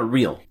this is not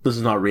real. This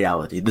is not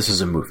reality. This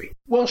is a movie.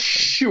 Well,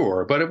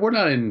 sure, but we're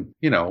not in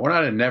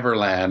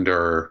Neverland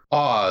or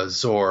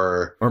Oz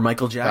or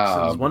Michael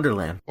Jackson's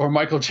Wonderland. Or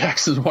Michael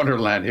Jackson's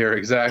Wonderland here,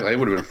 exactly. I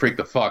would have been freaked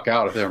the fuck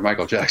out if they were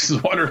Michael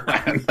Jackson's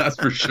Wonderland, that's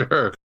for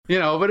sure. You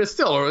know, but it's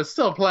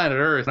still planet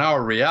Earth,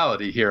 our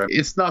reality here.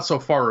 It's not so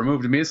far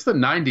removed. I mean, it's the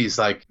 90s.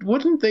 Like,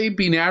 wouldn't they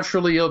be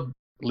naturally ill?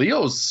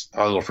 Leo's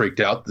a little freaked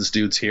out. This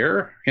dude's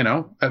here, you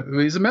know,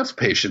 he's a meth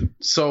patient.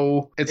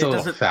 So it's a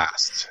little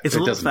fast. It's a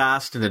little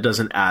fast and it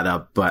doesn't add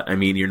up. But I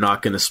mean, you're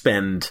not going to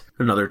spend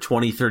another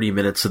 20, 30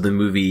 minutes of the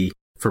movie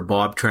for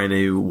Bob trying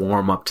to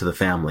warm up to the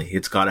family.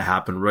 It's got to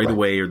happen right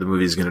away or the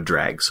movie's going to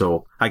drag.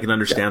 So I can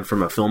understand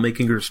from a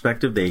filmmaking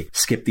perspective, they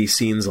skip these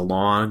scenes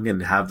along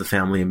and have the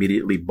family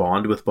immediately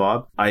bond with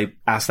Bob. I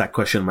asked that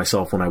question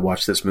myself when I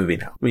watched this movie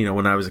now. You know,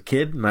 when I was a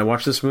kid and I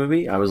watched this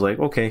movie, I was like,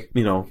 okay,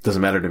 you know, it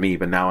doesn't matter to me.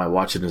 But now I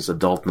watch it as an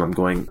adult and I'm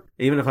going,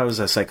 even if I was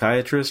a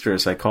psychiatrist or a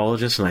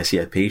psychologist and I see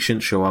a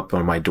patient show up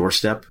on my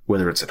doorstep,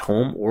 whether it's at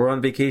home or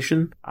on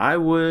vacation, I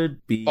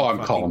would be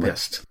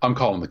pissed. I'm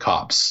calling the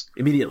cops.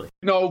 Immediately.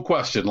 No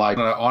question, like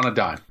on a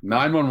dime.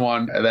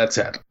 911, that's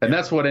it. And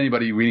that's what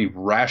any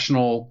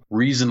rational,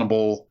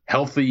 reasonable,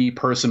 healthy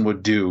person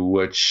would do,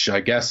 which I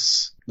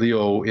guess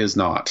Leo is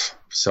not.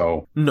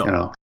 So, no. You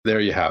know, there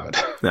you have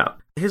it. Now,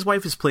 his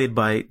wife is played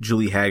by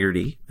Julie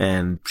Haggerty,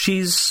 and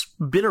she's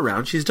been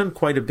around. She's done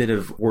quite a bit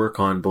of work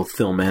on both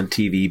film and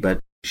TV, but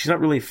she's not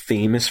really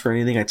famous for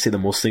anything. I'd say the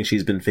most thing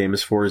she's been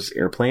famous for is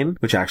Airplane,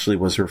 which actually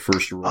was her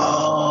first role.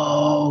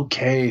 Oh,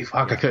 okay.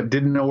 Fuck, yeah. I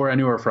didn't know where I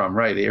knew her from.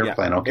 Right,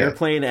 Airplane, okay.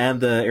 Airplane and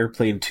the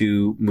Airplane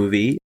 2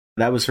 movie.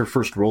 That was her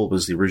first role,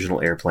 was the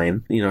original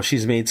Airplane. You know,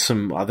 she's made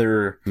some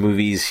other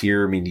movies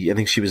here. I mean, I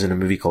think she was in a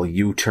movie called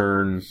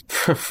U-Turn.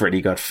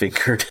 Freddy Got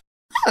Fingered.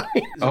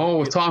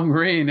 With Tom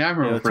Green. I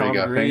remember Freddy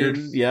Got Fingered.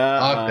 Yeah.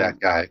 Fuck that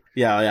guy.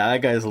 Yeah,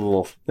 that guy's a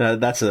little...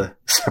 that's a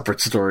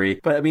separate story.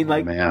 But, I mean,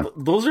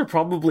 those are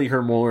probably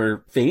her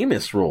more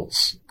famous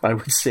roles, I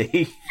would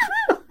say.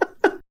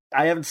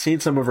 I haven't seen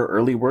some of her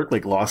early work,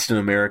 like Lost in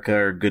America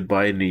or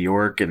Goodbye in New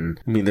York. And,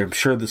 I mean, I'm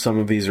sure that some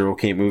of these are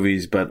okay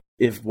movies, but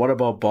if What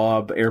About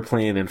Bob,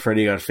 Airplane, and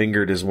Freddy Got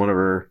Fingered is one of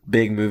her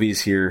big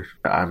movies here,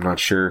 I'm not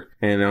sure.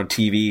 And on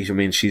TV, I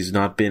mean, she's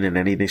not been in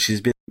anything.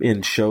 She's been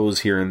in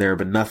shows here and there,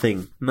 but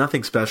nothing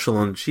special.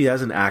 And she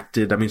hasn't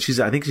acted. I mean,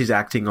 I think she's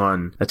acting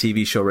on a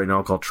TV show right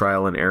now called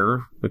Trial and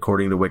Error,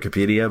 according to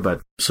Wikipedia.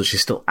 But so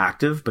she's still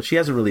active, but she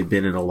hasn't really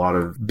been in a lot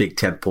of big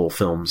tentpole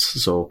films.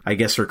 So I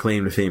guess her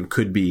claim to fame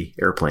could be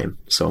Airplane.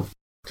 So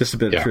just a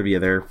bit of trivia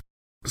there.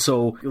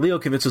 So Leo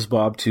convinces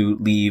Bob to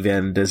leave,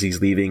 and as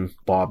he's leaving,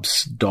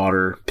 Bob's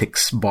daughter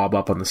picks Bob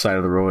up on the side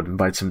of the road and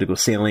invites him to go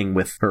sailing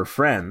with her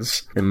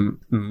friends. And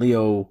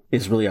Leo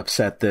is really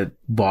upset that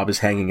Bob is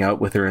hanging out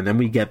with her, and then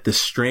we get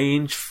this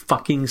strange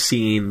fucking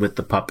scene with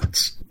the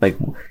puppets. Like,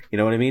 you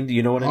know what I mean? Do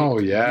you know what I mean? Oh,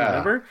 yeah.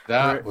 Remember?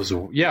 That was,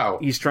 yeah.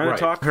 He's trying to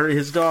talk to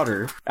his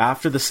daughter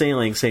after the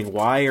sailing, saying,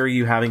 why are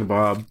you having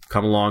Bob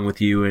come along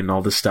with you and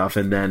all this stuff?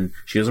 And then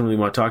she doesn't really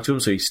want to talk to him,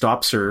 so he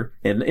stops her.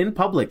 And in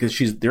public,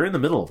 because they're in the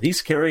middle,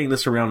 he's carrying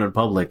this around in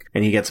public,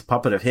 and he gets a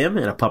puppet of him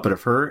and a puppet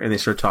of her, and they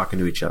start talking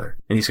to each other.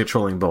 And he's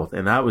controlling both.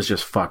 And that was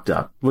just fucked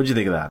up. What'd you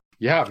think of that?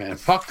 Yeah, man,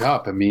 fucked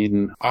up. I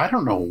mean, I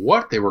don't know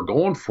what they were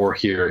going for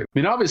here. I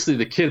mean, obviously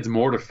the kid's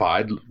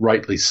mortified,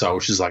 rightly so.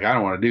 She's like, I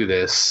don't want to do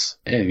this.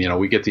 And, you know,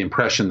 we get the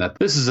impression that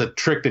this is a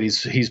trick that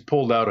he's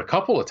pulled out a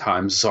couple of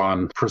times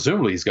on,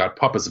 presumably he's got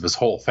puppets of his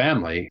whole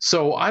family.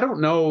 So I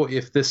don't know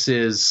if this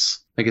is,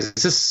 like, is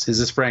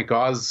this Frank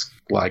Oz,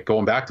 like,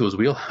 going back to his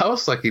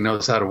wheelhouse? Like, he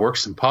knows how to work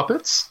some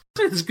puppets?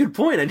 That's a good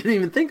point. I didn't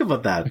even think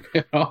about that.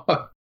 You know?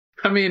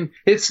 I mean,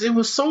 it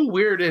was so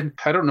weird, and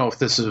I don't know if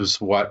this is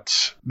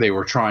what they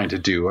were trying to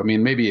do. I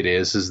mean, maybe it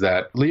is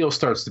that Leo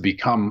starts to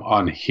become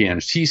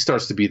unhinged. He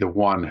starts to be the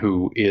one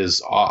who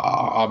is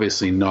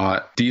obviously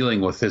not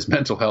dealing with his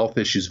mental health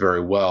issues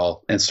very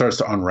well and starts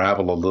to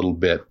unravel a little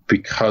bit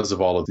because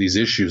of all of these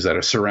issues that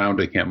are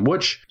surrounding him,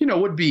 which,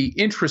 would be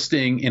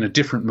interesting in a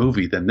different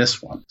movie than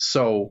this one.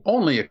 So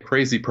only a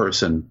crazy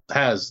person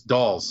has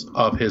dolls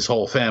of his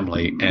whole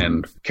family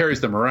and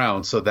carries them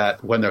around so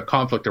that when their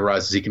conflict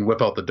arises, he can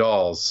whip out the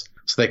dolls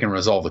so they can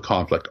resolve the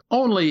conflict.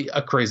 Only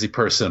a crazy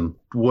person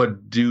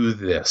would do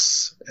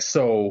this.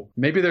 So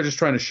maybe they're just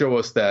trying to show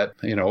us that,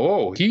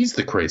 he's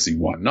the crazy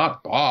one,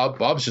 not Bob.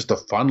 Bob's just a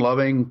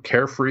fun-loving,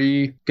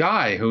 carefree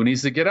guy who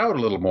needs to get out a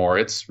little more.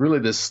 It's really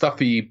this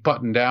stuffy,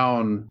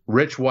 button-down,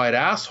 rich, white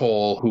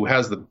asshole who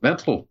has the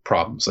mental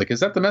problems. Like, is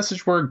that the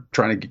message we're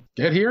trying to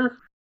get here?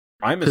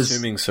 I'm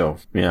assuming so,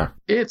 yeah.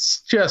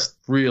 It's just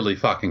really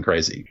fucking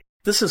crazy.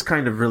 This is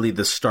kind of really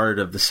the start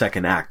of the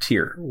second act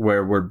here,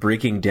 where we're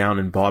breaking down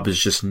and Bob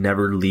is just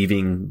never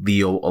leaving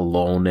Leo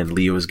alone and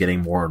Leo is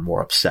getting more and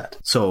more upset.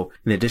 So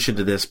in addition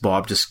to this,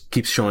 Bob just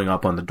keeps showing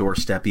up on the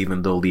doorstep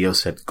even though Leo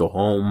said go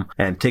home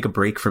and take a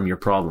break from your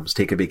problems,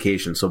 take a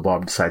vacation. So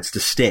Bob decides to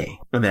stay.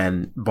 And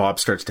then Bob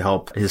starts to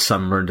help his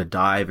son learn to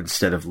dive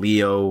instead of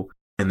Leo.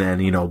 And then,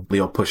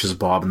 Leo pushes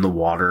Bob in the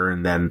water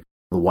and then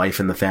the wife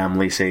and the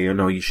family say,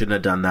 you shouldn't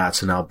have done that.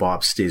 So now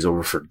Bob stays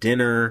over for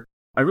dinner.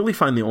 I really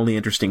find the only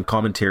interesting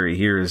commentary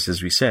here is,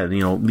 as we said,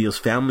 Leo's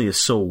family is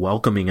so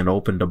welcoming and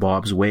open to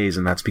Bob's ways,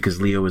 and that's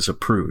because Leo is a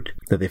prude,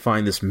 that they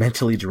find this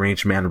mentally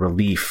deranged man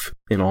relief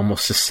and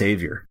almost a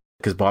savior,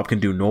 because Bob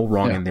can do no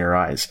wrong in their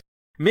eyes.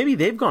 Maybe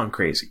they've gone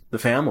crazy, the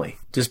family,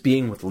 just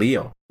being with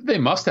Leo. They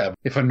must have.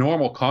 If a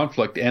normal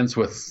conflict ends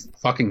with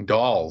fucking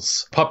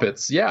dolls,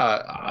 puppets,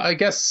 I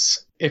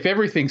guess if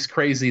everything's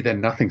crazy,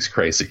 then nothing's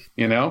crazy,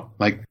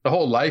 Like, the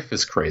whole life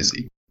is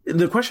crazy.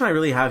 The question I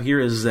really have here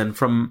is then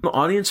from an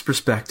audience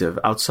perspective,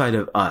 outside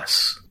of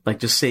us, like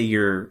just say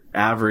your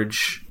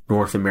average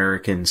North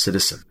American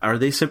citizen, are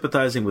they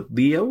sympathizing with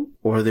Leo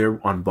or are they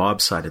on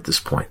Bob's side at this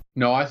point?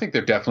 No, I think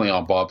they're definitely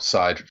on Bob's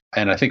side.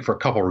 And I think for a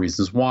couple of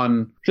reasons.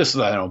 One, just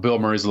Bill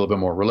Murray's a little bit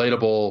more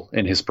relatable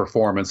in his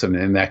performance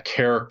and that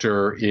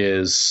character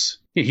is...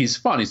 He's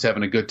fun. He's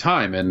having a good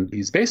time. And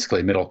he's basically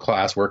a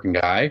middle-class working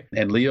guy.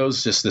 And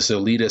Leo's just this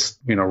elitist,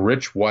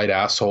 rich white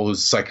asshole who's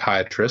a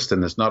psychiatrist.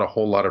 And there's not a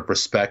whole lot of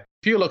respect.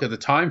 If you look at the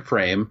time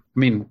frame,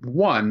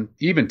 one,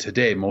 even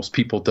today, most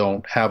people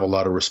don't have a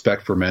lot of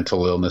respect for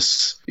mental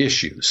illness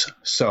issues.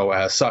 So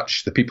as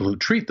such, the people who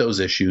treat those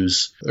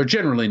issues are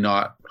generally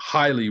not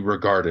highly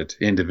regarded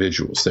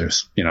individuals.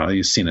 There's,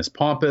 he's seen as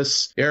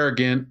pompous,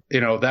 arrogant,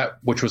 that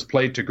which was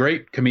played to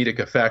great comedic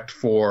effect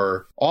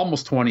for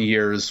almost 20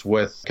 years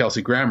with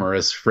Kelsey Grammer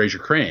as Fraser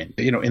Crane.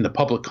 In the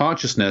public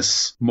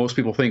consciousness, most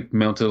people think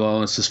mental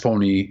illness is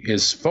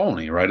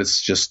phony, right? It's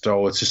just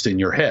in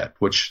your head,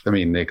 which,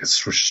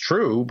 it's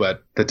true,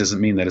 but that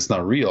doesn't mean that it's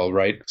not real,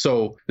 right?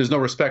 So there's no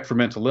respect for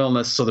mental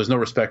illness. So there's no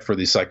respect for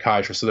the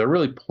psychiatrist. So they're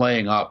really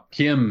playing up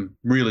him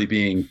really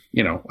being,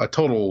 a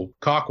total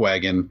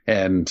cockwagon.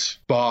 And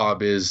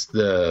Bob is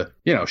the,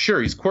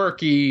 sure, he's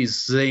quirky,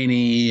 he's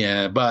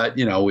zany, but,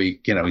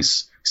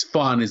 he's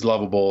fun, he's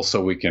lovable.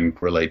 So we can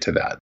relate to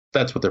that.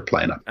 That's what they're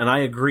playing up. And I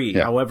agree.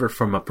 Yeah. However,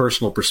 from a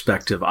personal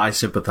perspective, I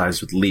sympathize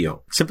with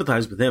Leo.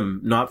 Sympathize with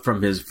him, not for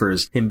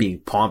him being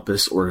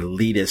pompous or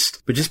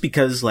elitist, but just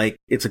because,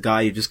 it's a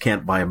guy you just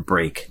can't buy a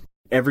break.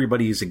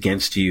 Everybody is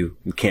against you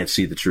and can't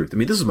see the truth.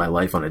 This is my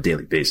life on a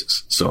daily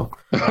basis. So.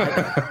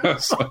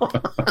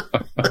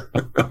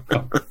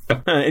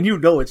 And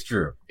it's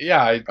true.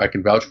 Yeah, I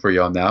can vouch for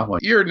you on that one.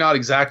 You're not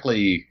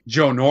exactly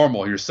Joe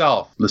Normal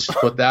yourself. Let's just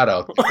put that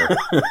out there.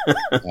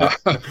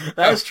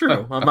 That is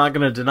true. I'm not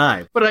going to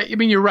deny. But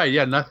you're right.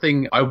 Yeah,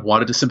 nothing. I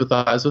wanted to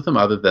sympathize with him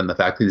other than the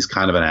fact that he's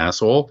kind of an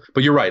asshole.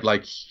 But you're right.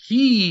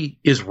 He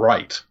is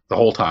right the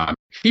whole time.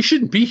 He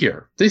shouldn't be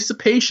here. This is a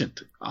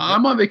patient.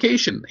 I'm on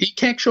vacation. He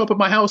can't show up at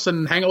my house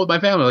and hang out with my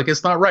family.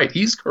 It's not right.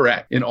 He's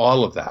correct in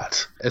all of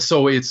that. And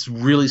so it's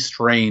really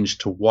strange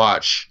to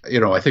watch.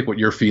 I think what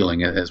you're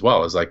feeling as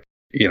well is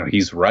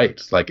he's right.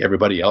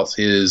 Everybody else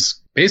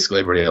is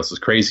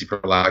crazy, for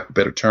lack of a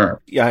better term.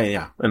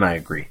 Yeah. And I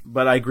agree.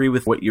 But I agree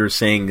with what you're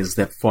saying is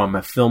that from a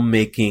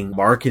filmmaking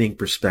marketing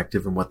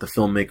perspective and what the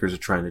filmmakers are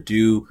trying to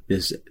do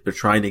is they're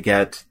trying to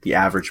get the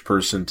average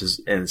person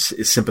is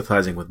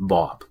sympathizing with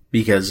Bob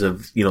because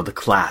of, the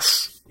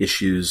class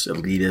issues,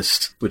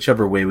 elitist,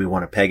 whichever way we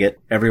want to peg it.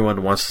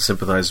 Everyone wants to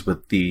sympathize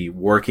with the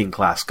working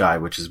class guy,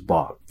 which is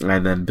Bob.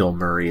 And then Bill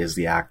Murray is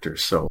the actor.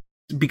 So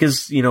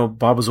because,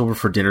 Bob was over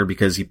for dinner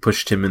because he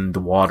pushed him in the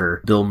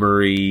water. Bill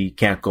Murray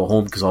can't go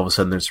home because all of a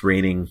sudden it's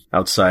raining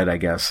outside, I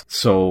guess.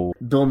 So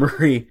Bill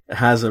Murray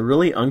has a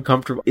really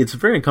it's a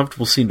very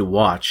uncomfortable scene to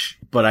watch,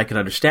 but I can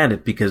understand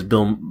it because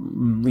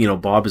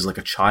Bob is like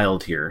a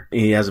child here.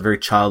 He has a very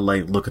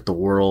childlike look at the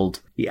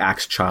world. He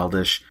acts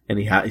childish and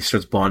he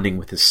starts bonding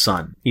with his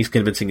son. He's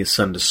convincing his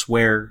son to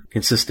swear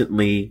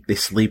consistently. They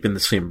sleep in the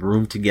same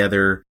room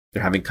together.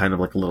 They're having kind of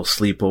like a little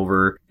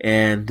sleepover.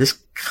 And this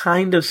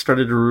kind of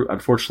started to,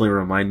 unfortunately,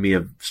 remind me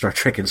of Star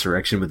Trek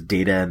Insurrection with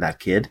Data and that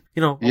kid.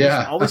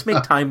 Always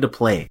make time to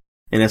play.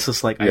 And it's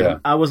just like,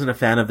 I wasn't a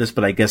fan of this,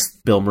 but I guess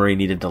Bill Murray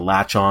needed to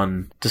latch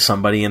on to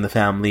somebody in the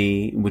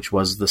family, which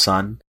was the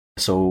son.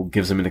 So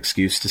gives him an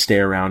excuse to stay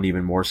around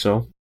even more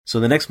so. So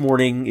the next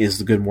morning is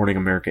the Good Morning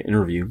America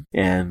interview,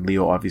 and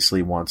Leo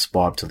obviously wants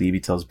Bob to leave. He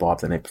tells Bob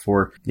the night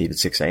before, leave at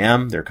 6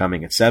 a.m. They're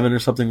coming at 7 or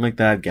something like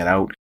that. Get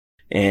out.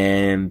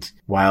 And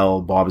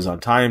while Bob is on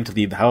time to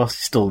leave the house,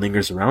 he still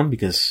lingers around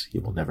because he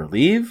will never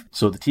leave.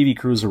 So the TV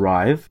crews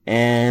arrive,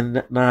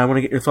 and now I want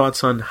to get your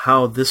thoughts on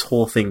how this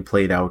whole thing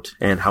played out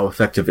and how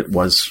effective it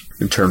was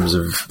in terms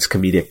of its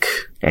comedic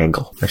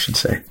angle, I should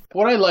say.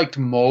 What I liked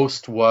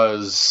most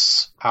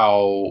was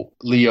how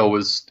Leo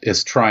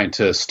is trying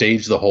to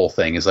stage the whole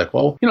thing. Is like,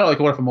 well,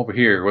 what if I'm over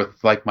here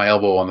with like my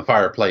elbow on the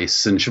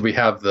fireplace, and should we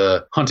have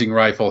the hunting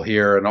rifle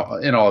here and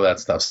all that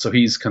stuff? So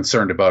he's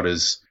concerned about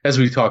as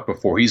we talked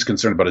before, he's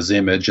concerned about his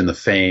image and the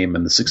fame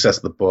and the success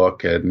of the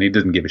book, and he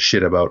didn't give a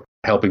shit about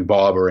helping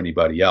Bob or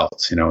anybody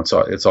else.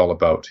 It's all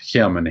about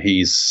him and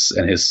his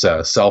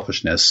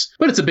selfishness.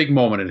 But it's a big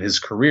moment in his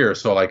career,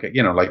 so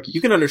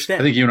you can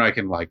understand. I think you and I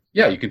can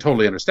you can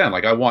totally understand.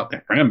 Like, I want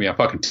there to be on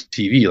fucking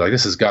TV. Like,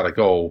 this has got to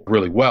go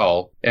really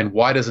well. And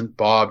why doesn't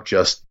Bob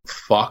just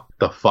fuck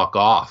the fuck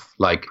off?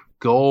 Like,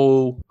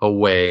 go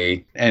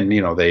away. And,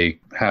 they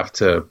have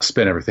to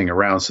spin everything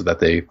around so that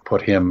they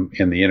put him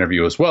in the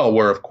interview as well,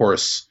 where, of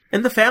course...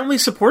 And the family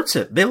supports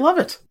it. They love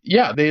it.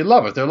 Yeah, they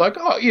love it. They're like,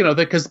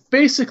 because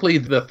basically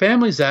the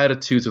family's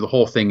attitude to the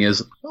whole thing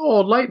is,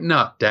 lighten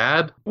up,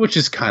 Dad, which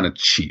is kind of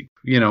cheap,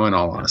 in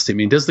all honesty. I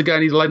mean, does the guy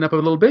need to lighten up a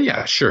little bit?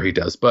 Yeah, sure he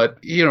does.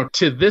 But,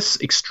 to this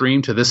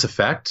extreme, to this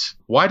effect,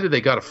 why do they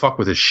got to fuck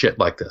with his shit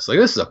like this? Like,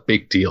 this is a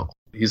big deal.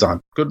 He's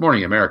on Good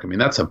Morning America. I mean,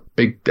 that's a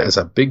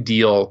big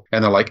deal.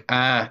 And they're like,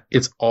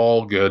 it's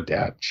all good,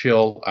 Dad.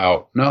 Chill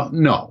out.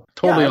 No.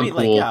 Totally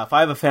uncool. If I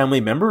have a family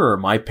member or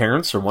my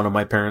parents or one of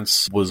my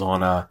parents was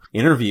on a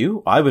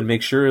interview, I would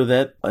make sure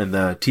that, and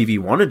the TV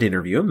wanted to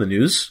interview him, the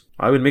news,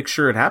 I would make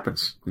sure it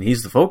happes. And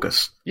he's the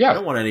focus. Yeah. I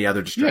don't want any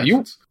other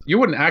distractions. Yeah, you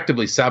wouldn't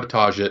actively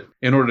sabotage it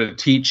in order to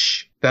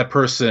teach that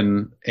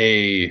person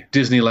a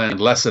Disneyland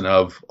lesson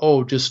of,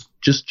 just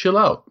chill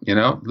out,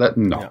 No.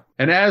 Yeah.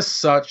 And as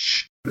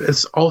such...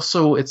 it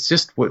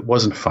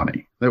wasn't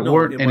funny. There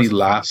weren't any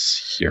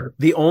laughs here.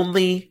 The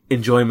only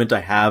enjoyment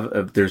I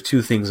have there's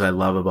two things I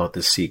love about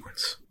this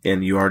sequence,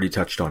 and you already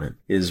touched on it,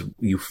 is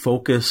you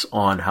focus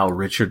on how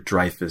Richard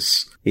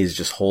Dreyfuss is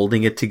just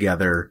holding it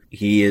together.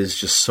 He is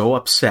just so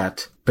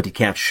upset, but he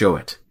can't show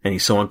it. And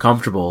he's so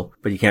uncomfortable,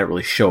 but he can't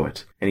really show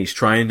it. And he's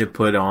trying to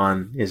put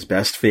on his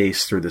best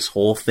face through this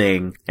whole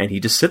thing, and he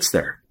just sits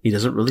there. He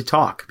doesn't really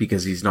talk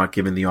because he's not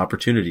given the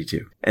opportunity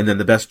to. And then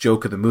the best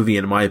joke of the movie,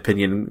 in my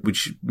opinion,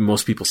 which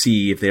most people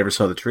see if they ever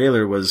saw the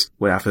trailer, was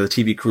when after the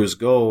TV crews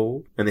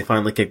go and they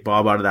finally kick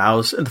Bob out of the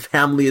house and the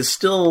family is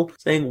still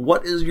saying,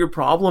 "What is your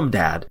problem,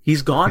 Dad?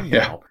 He's gone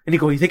now." And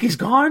you think he's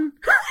gone?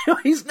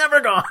 He's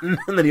never gone.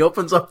 And then he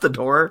opens up the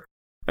door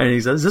and he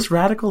says, "Is this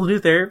radical to do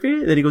therapy?"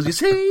 And then he goes, "You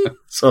see?"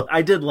 So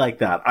I did like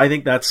that. I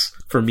think that's,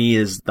 for me,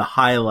 is the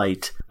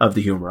highlight of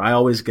the humor. I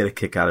always get a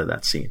kick out of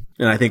that scene.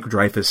 And I think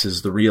Dreyfuss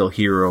is the real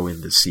hero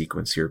in this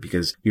sequence here,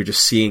 because you're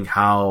just seeing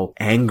how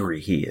angry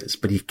he is,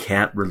 but he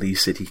can't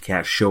release it. He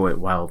can't show it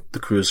while the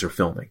crews are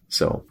filming.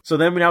 So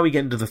then now we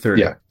get into the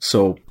third act.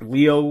 So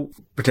Leo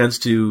pretends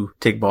to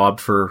take Bob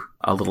for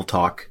a little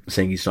talk,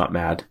 saying he's not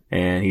mad,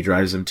 and he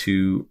drives him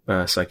to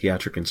a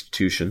psychiatric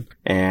institution.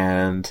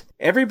 And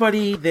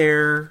everybody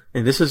there,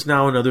 and this is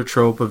now another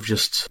trope of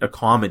just a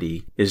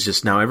comedy, is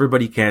just now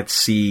everybody can't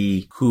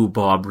see who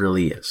Bob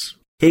really is.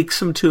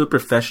 Takes him to a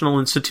professional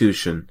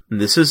institution.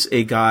 And this is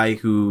a guy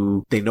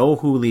who, they know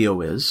who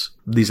Leo is,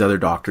 these other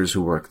doctors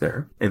who work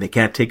there, and they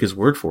can't take his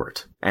word for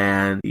it.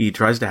 And he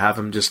tries to have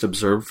him just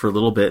observe for a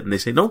little bit, and they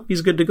say, no,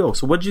 he's good to go.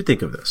 So what did you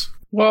think of this?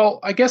 Well,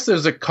 I guess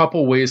there's a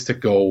couple ways to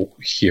go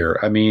here.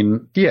 I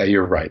mean, yeah,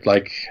 you're right.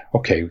 Like,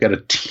 okay, we've got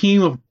a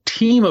team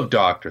of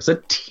doctors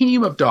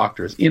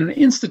in an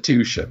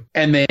institution,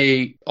 and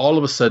they all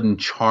of a sudden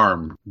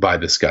charmed by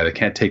this guy. They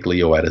can't take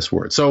Leo at his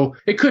word. So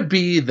it could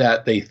be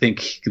that they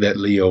think that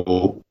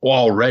Leo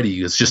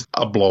already is just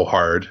a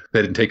blowhard.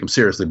 They didn't take him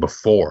seriously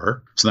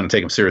before, so then they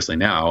take him seriously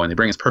now, and they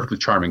bring this perfectly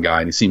charming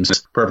guy, and he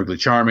seems perfectly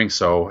charming.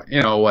 So,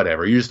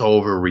 whatever. You're just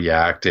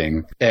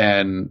overreacting.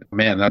 And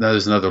man,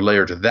 there's another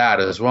layer to that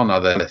as well, now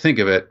that I think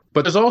of it.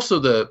 But there's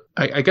also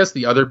I guess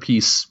the other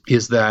piece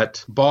is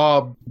that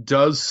Bob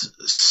does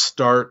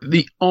start,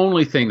 the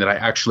only thing that I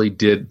actually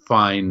did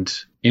find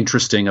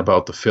interesting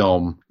about the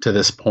film to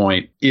this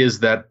point is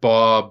that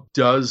Bob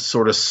does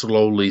sort of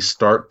slowly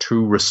start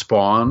to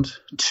respond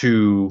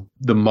to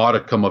the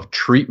modicum of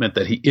treatment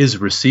that he is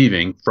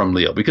receiving from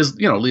Leo, because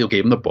Leo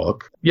gave him the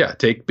book. Yeah,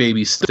 take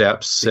baby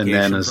steps, and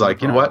then is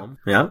like, you know what?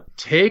 Yeah,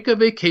 take a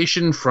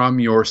vacation from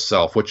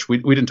yourself, which we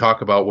didn't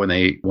talk about when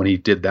he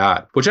did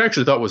that, which I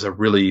actually thought was a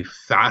really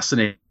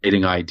fascinating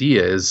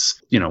idea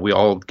is, we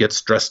all get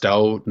stressed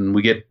out and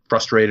we get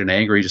frustrated and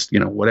angry, just,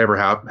 whatever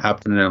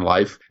happening in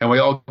life. And we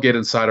all get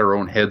inside our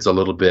own heads a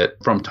little bit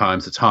from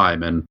time to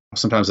time. And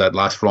sometimes that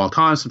lasts for a long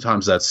time.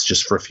 Sometimes that's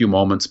just for a few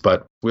moments,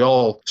 but we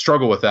all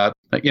struggle with that.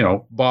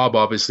 Bob,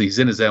 obviously, he's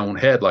in his own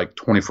head like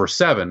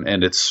 24/7,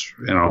 and it's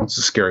a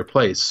scary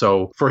place.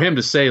 So for him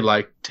to say,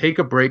 like, take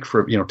a break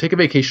from, take a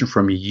vacation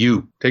from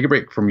you, take a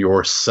break from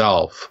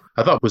yourself,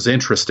 I thought was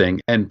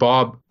interesting. And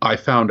Bob, I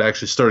found,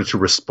 actually started to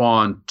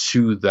respond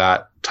to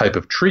that type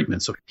of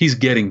treatment. So he's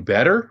getting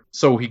better.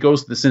 So he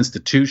goes to this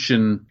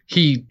institution.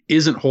 He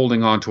isn't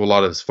holding on to a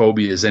lot of his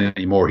phobias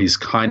anymore. He's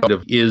kind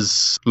of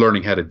is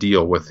learning how to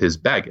deal with his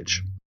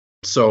baggage.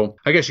 So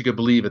I guess you could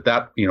believe at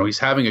that, he's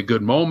having a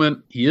good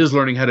moment. He is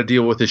learning how to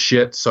deal with his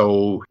shit.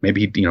 So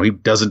maybe, he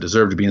doesn't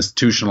deserve to be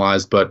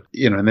institutionalized, but,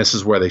 and this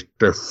is where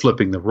they're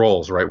flipping the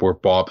roles, right? Where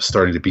Bob is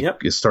starting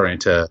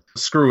to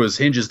screw his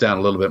hinges down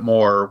a little bit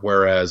more,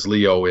 whereas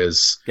Leo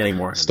is getting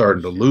more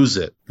starting to lose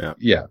it.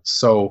 Yeah.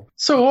 So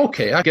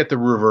okay, I get the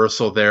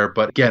reversal there,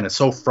 but again, it's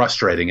so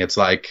frustrating. It's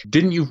like,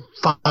 didn't you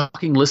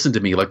fucking listen to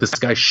me? Like, this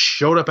guy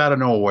showed up out of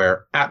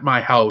nowhere at my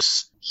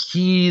house.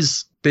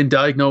 He's been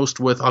diagnosed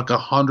with like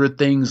 100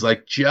 things.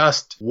 Like,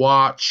 just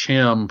watch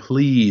him,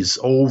 please,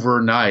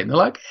 overnight. And they're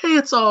like, hey,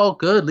 it's all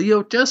good,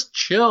 Leo. Just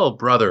chill,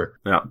 brother.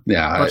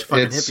 Yeah.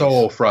 It's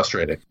so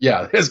frustrating.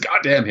 Yeah, his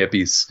goddamn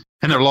hippies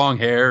and their long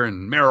hair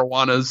and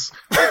marijuanas.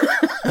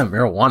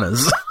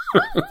 Marijuanas.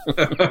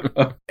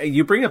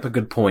 You bring up a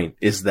good point,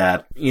 is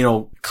that,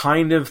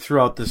 kind of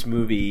throughout this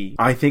movie,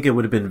 I think it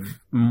would have been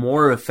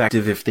more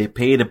effective if they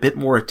paid a bit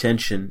more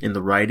attention in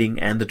the writing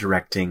and the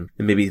directing,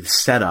 and maybe the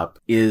setup,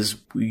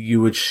 is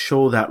you would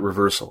show that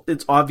reversal.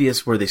 It's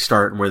obvious where they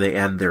start and where they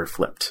end, they're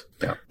flipped.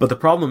 Yeah. But the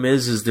problem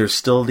is there's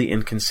still the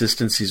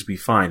inconsistencies we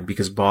find,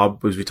 because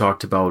Bob, as we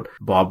talked about,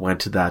 Bob went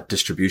to that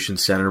distribution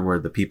center where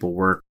the people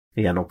work.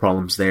 He had no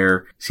problems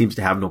there. Seems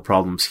to have no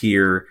problems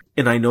here.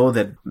 And I know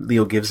that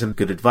Leo gives him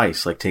good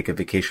advice, like take a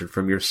vacation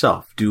from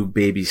yourself, do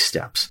baby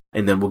steps.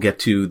 And then we'll get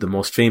to the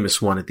most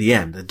famous one at the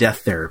end, the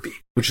death therapy,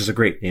 which is a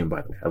great name,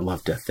 by the way. I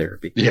love death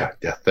therapy. Yeah,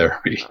 death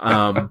therapy.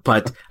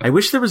 But I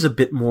wish there was a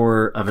bit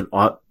more of an,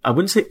 I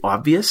wouldn't say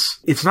obvious.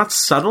 It's not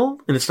subtle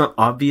and it's not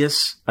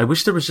obvious. I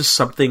wish there was just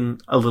something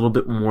a little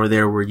bit more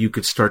there where you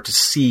could start to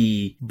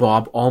see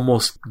Bob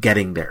almost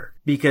getting there.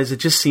 Because it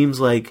just seems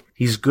like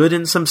he's good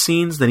in some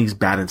scenes, then he's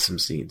bad in some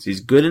scenes. He's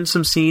good in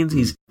some scenes,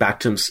 he's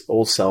back to his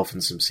old self in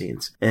some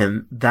scenes.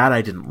 And that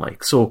I didn't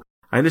like. So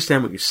I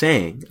understand what you're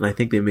saying, and I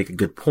think they make a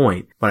good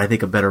point, but I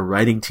think a better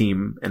writing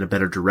team and a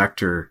better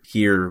director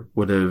here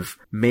would have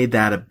made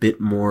that a bit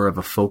more of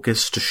a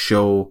focus to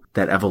show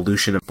that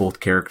evolution of both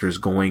characters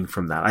going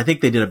from that. I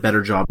think they did a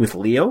better job with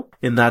Leo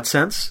in that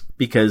sense,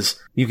 because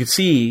you could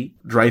see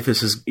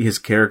Dreyfuss, his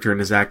character and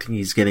his acting,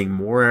 he's getting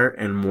more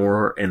and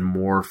more and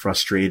more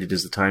frustrated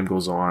as the time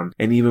goes on.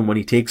 And even when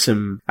he takes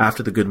him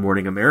after the Good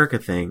Morning America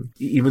thing,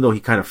 even though he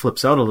kind of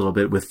flips out a little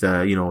bit with,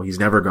 he's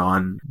never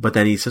gone, but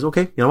then he says,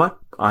 okay, you know what?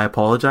 I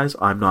apologize.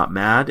 I'm not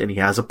mad. And he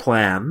has a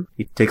plan.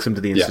 He takes him to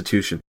the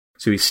institution.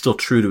 So he's still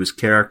true to his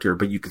character,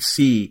 but you can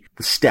see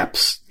the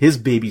steps, his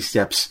baby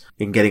steps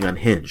in getting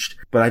unhinged.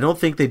 But I don't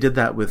think they did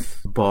that with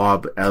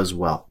Bob as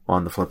well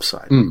on the flip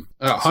side.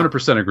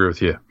 100% agree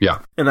with you. Yeah.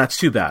 And that's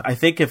too bad. I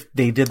think if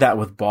they did that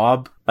with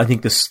Bob, I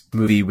think this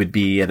movie would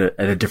be at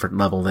a different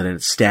level than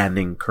it's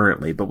standing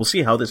currently. But we'll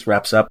see how this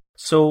wraps up.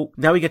 So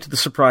now we get to the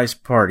surprise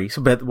party.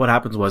 So but what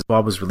happens was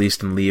Bob was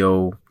released and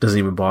Leo doesn't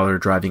even bother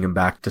driving him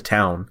back to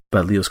town.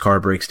 But Leo's car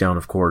breaks down,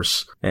 of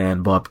course.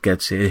 And Bob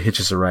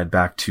hitches a ride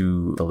back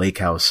to the lake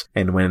house.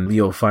 And when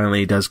Leo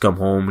finally does come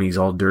home, and he's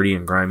all dirty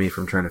and grimy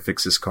from trying to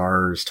fix his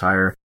car or his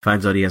tire,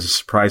 finds out he has a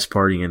surprise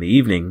party in the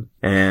evening.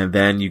 And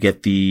then you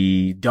get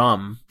the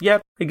dumb, I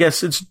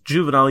guess it's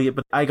juvenile,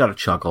 but I got a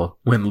chuckle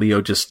when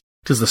Leo just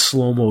does the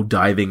slow-mo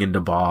diving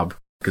into Bob,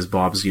 because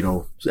Bob's,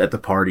 at the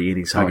party and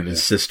he's hugging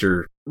his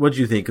sister. What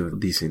do you think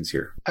of these scenes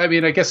here? I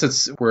mean, I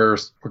guess we're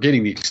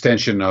getting the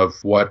extension of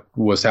what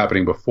was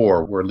happening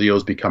before, where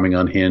Leo's becoming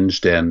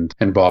unhinged and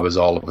Bob is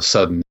all of a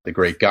sudden the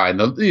great guy. And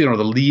the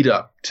lead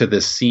up to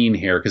this scene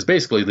here, because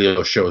basically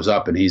Leo shows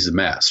up and he's a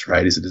mess,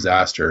 right? He's a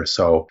disaster.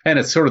 So, and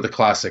it's sort of the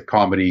classic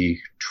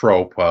comedy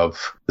trope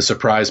of the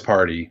surprise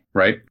party,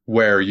 right?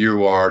 Where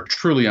you are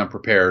truly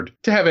unprepared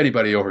to have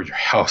anybody over your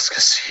house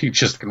because you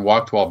just can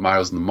walk 12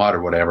 miles in the mud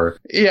or whatever.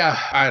 Yeah,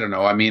 I don't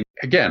know. I mean,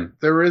 again,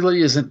 there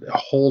really isn't a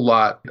whole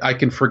lot. I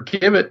can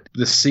forgive it,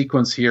 the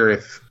sequence here,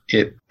 if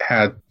it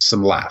had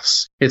some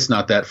laughs. It's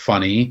not that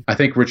funny. I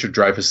think Richard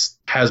Dreyfuss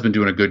has been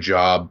doing a good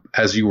job.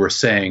 As you were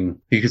saying,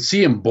 you could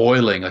see him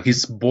boiling, like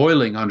he's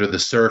boiling under the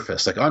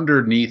surface, like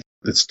underneath.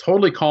 It's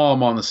totally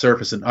calm on the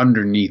surface, and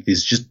underneath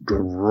is just a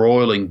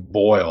roiling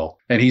boil.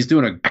 And he's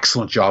doing an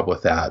excellent job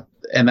with that.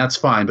 And that's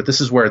fine, but this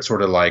is where it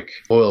sort of like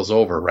boils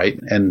over, right?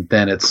 And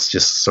then it's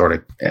just sort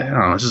of, I don't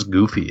know, it's just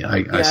goofy,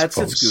 I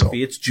suppose. It's goofy.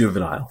 So. It's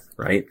juvenile,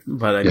 right?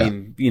 But I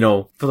mean,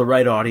 for the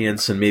right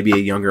audience and maybe a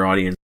younger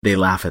audience, they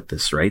laugh at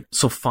this, right?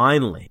 So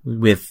finally,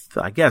 with,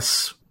 I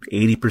guess,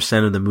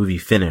 80% of the movie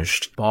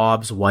finished,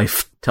 Bob's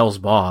wife tells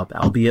Bob,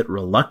 albeit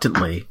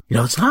reluctantly,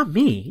 it's not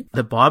me,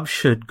 that Bob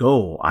should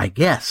go, I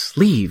guess.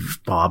 Leave,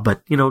 Bob,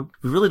 but, we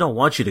really don't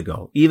want you to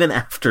go. Even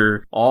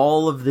after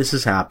all of this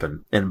has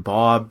happened and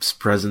Bob's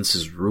presence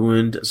has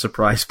ruined a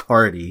surprise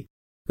party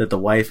that the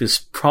wife has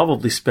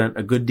probably spent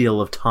a good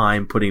deal of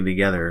time putting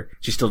together,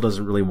 she still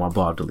doesn't really want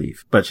Bob to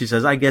leave. But she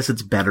says, I guess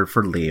it's better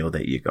for Leo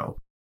that you go.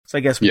 So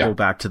I guess we go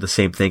back to the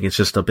same thing. It's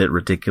just a bit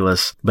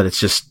ridiculous, but it's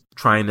just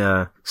trying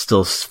to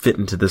still fit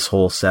into this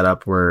whole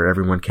setup where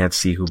everyone can't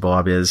see who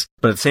Bob is.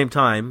 But at the same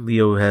time,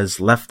 Leo has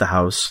left the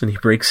house and he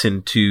breaks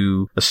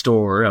into a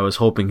store. I was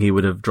hoping he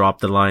would have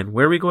dropped the line,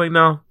 where are we going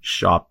now?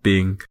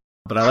 Shopping.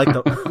 But I like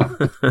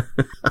the...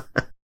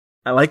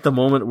 I like the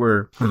moment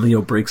where when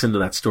Leo breaks into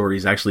that store,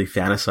 he's actually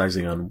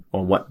fantasizing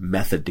on what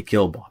method to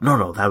kill Bob.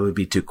 No, that would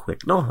be too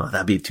quick. No,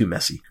 that'd be too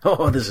messy.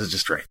 Oh, this is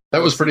just right.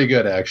 That was pretty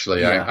good,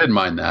 actually. Yeah. I didn't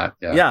mind that.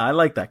 Yeah, I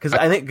like that. Because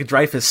I think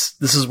Dreyfuss,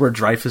 this is where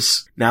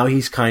Dreyfuss, now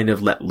he's kind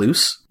of let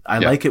loose. I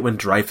like it when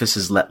Dreyfuss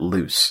is let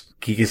loose.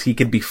 Because he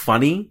can be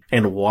funny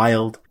and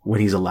wild when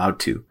he's allowed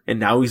to.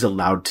 And now he's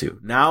allowed to.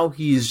 Now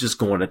he's just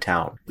going to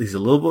town. He's a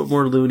little bit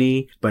more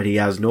loony, but he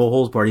has no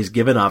holds barred. He's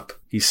given up.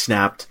 He's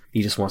snapped.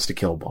 He just wants to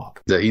kill Bob.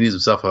 He needs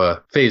himself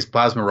a phased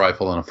plasma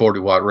rifle and a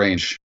 40-watt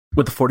range.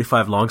 With the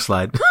 45 long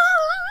slide.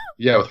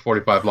 Yeah, with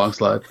 45 long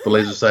slide. The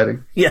laser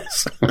sighting.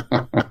 Yes.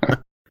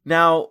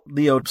 Now,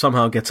 Leo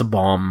somehow gets a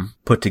bomb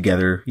put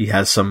together. He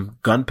has some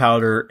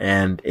gunpowder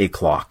and a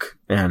clock.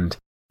 And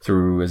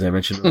through, as I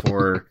mentioned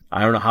before,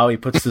 I don't know how he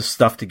puts this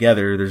stuff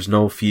together. There's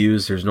no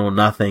fuse. There's no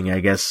nothing. I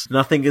guess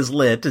nothing is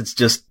lit. It's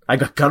just, I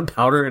got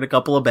gunpowder in a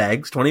couple of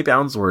bags, 20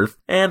 pounds worth,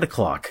 and a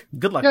clock.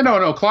 Good luck. Yeah,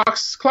 no.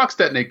 Clocks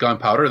detonate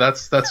gunpowder.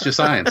 That's just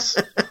science.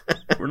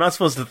 We're not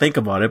supposed to think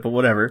about it, but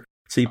whatever.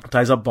 So he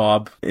ties up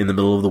Bob in the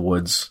middle of the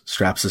woods,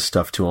 straps his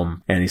stuff to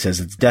him, and he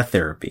says it's death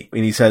therapy.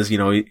 And he says,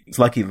 it's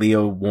lucky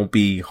Leo won't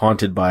be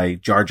haunted by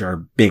Jar Jar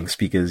Binks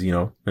because,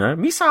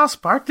 me saw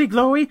sparkly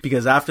glowy.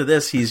 Because after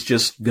this, he's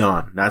just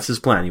gone. That's his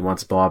plan. He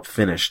wants Bob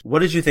finished. What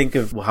did you think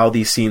of how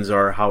these scenes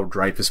are, how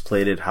Dreyfuss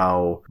played it,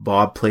 how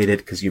Bob played it?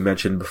 Because you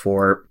mentioned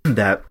before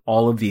that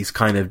all of these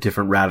kind of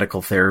different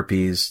radical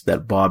therapies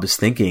that Bob is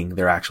thinking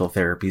they're actual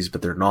therapies,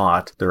 but they're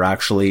not. They're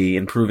actually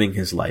improving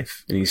his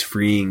life. And he's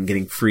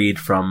getting freed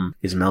from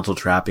his mental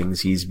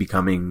trappings. He's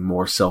becoming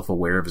more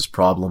self-aware of his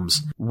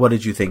problems. What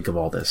did you think of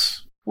all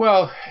this?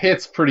 Well,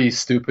 it's pretty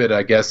stupid,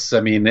 I guess.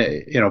 I mean,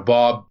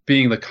 Bob,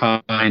 being the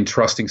kind,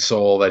 trusting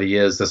soul that he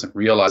is, doesn't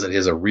realize that he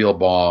has a real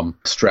bomb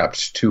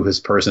strapped to his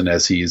person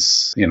as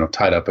he's,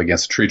 tied up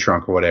against a tree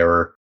trunk or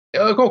whatever.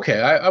 Like, okay,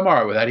 I'm all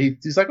right with that.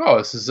 He's like, oh,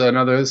 this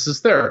is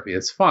therapy.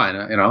 It's fine.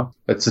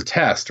 It's a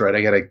test, right?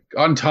 I got to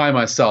untie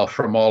myself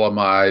from all of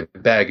my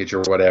baggage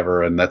or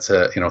whatever. And that's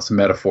it's a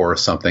metaphor or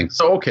something.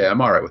 So, okay,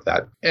 I'm all right with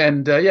that.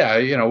 And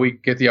we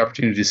get the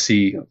opportunity to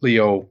see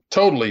Leo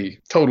totally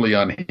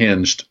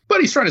unhinged,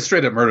 but he's trying to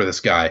straight up murder this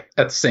guy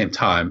at the same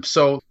time.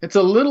 So it's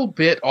a little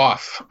bit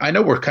off. I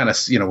know we're kind of,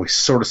 we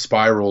sort of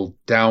spiral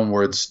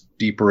downwards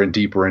deeper and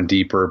deeper and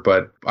deeper,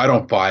 but I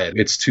don't buy it.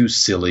 It's too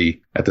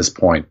silly at this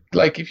point.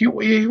 Like, if you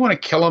want to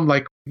kill him,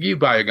 like, you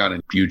buy a gun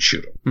and you'd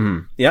shoot him.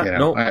 Mm-hmm. Yeah,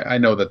 no. I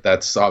know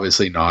that's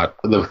obviously not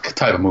the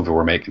type of movie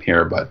we're making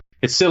here, but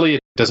it's silly.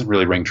 It doesn't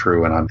really ring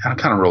true, and I'm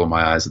kind of rolling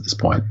my eyes at this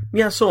point.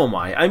 Yeah, so am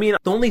I. I mean,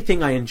 the only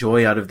thing I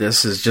enjoy out of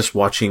this is just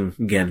watching,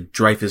 again,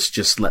 Dreyfuss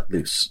just let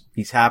loose.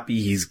 He's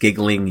happy, he's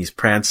giggling, he's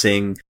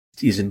prancing.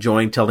 He's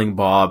enjoying telling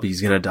Bob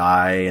he's going to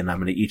die and I'm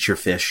going to eat your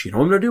fish. You know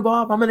what I'm going to do,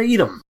 Bob? I'm going to eat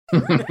him.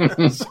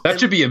 That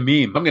should be a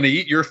meme. I'm going to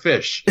eat your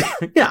fish.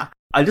 Yeah.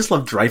 I just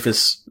love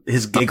Dreyfuss,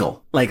 his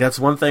giggle. Like, that's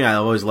one thing I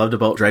always loved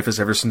about Dreyfuss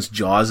ever since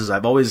Jaws is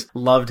I've always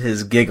loved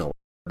his giggle.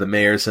 The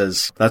mayor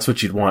says, that's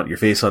what you'd want, your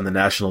face on the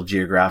National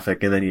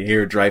Geographic. And then you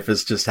hear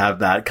Dreyfuss just have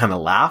that kind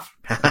of laugh.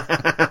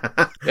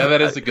 Yeah,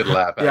 that is a good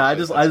laugh. Actually. Yeah, I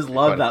just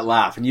love that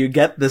laugh. And you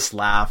get this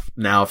laugh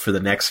now for the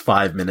next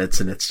 5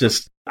 minutes. And it's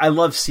just, I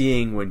love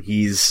seeing when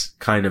he's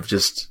kind of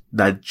just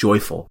that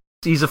joyful.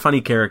 He's a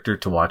funny character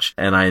to watch,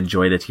 and I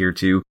enjoyed it here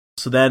too.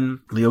 So then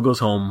Leo goes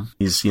home.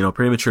 He's,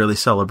 prematurely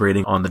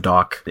celebrating on the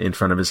dock in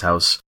front of his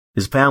house.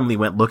 His family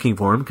went looking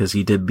for him because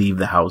he did leave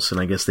the house, and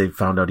I guess they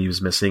found out he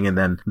was missing, and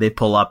then they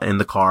pull up in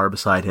the car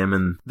beside him,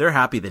 and they're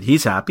happy that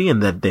he's happy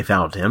and that they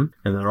found him,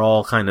 and they're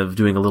all kind of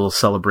doing a little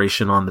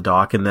celebration on the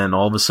dock, and then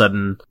all of a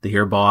sudden they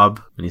hear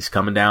Bob, and he's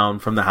coming down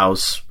from the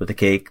house with a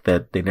cake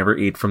that they never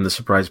ate from the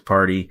surprise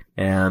party,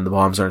 and the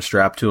bombs aren't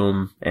strapped to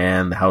him,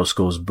 and the house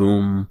goes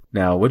boom.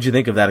 Now, what'd you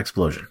think of that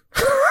explosion?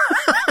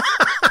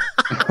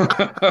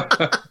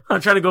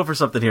 I'm trying to go for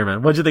something here,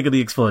 man. What'd you think of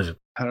the explosion?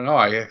 I don't know.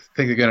 I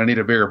think they're going to need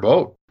a bigger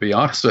boat, to be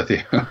honest with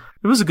you.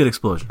 It was a good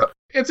explosion.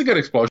 It's a good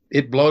explosion.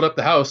 It blowed up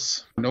the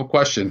house. No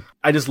question.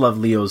 I just love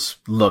Leo's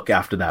look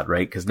after that,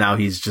 right? Because now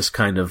he's just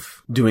kind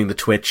of doing the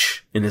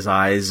twitch in his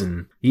eyes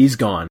and he's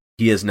gone.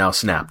 He is now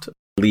snapped.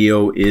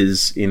 Leo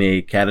is in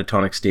a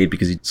catatonic state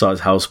because he saw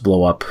his house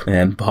blow up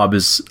and Bob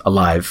is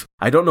alive.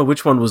 I don't know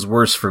which one was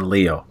worse for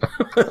Leo.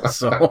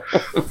 So,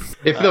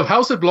 if the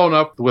house had blown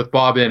up with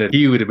Bob in it,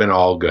 he would have been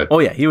all good. Oh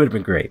yeah, he would have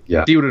been great.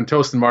 Yeah, he would have been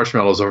toasting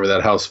marshmallows over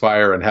that house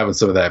fire and having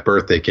some of that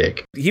birthday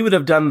cake. He would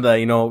have done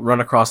the, run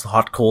across the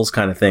hot coals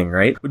kind of thing,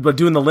 right? But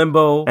doing the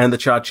limbo and the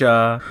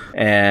cha-cha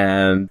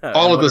and...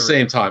 all at the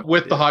same time,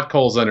 with the hot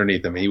coals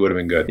underneath him, he would have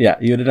been good. Yeah,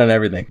 he would have done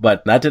everything.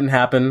 But that didn't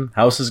happen.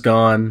 House is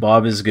gone.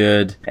 Bob is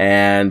good.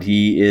 And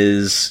he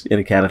is in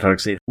a catatonic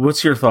state.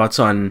 What's your thoughts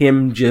on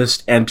him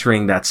just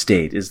entering that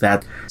state? Is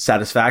that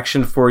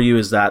satisfaction for you?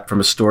 Is that from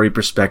a story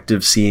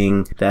perspective,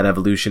 seeing that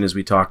evolution as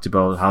we talked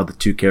about, how the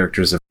two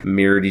characters have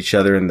mirrored each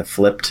other and the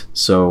flipped?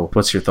 So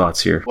what's your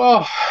thoughts here?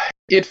 Well,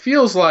 it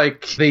feels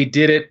like they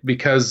did it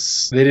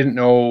because they didn't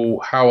know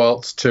how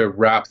else to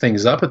wrap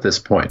things up at this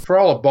point. For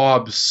all of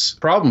Bob's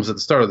problems at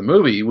the start of the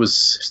movie, he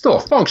was still a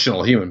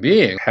functional human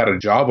being, had a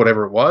job,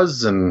 whatever it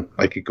was, and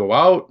I could go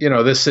out.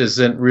 This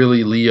isn't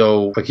really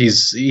Leo. Like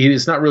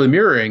he's not really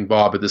mirroring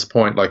Bob at this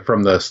point, like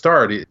from the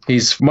start.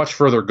 He's much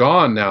further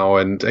gone now.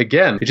 And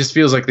again, it just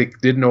feels like they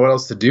didn't know what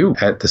else to do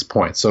at this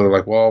point. So they're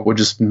like, well, we'll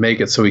just make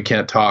it so he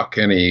can't talk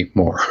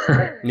anymore.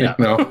 Yeah.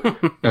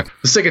 I'm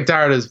sick and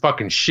tired of his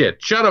fucking shit.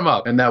 Shut him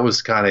up. And that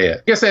was kind of it.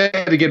 I guess I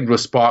had to get into a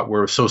spot where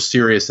it was so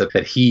serious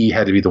that he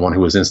had to be the one who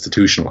was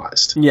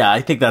institutionalized. Yeah,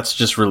 I think that's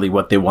just really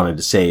what they wanted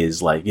to say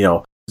is like,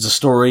 it's a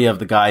story of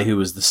the guy who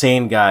was the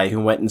sane guy who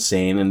went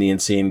insane and the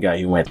insane guy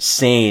who went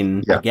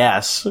sane,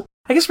 yeah.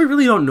 I guess we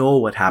really don't know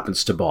what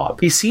happens to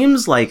Bob. He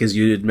seems like, as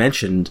you had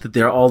mentioned, that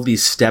there are all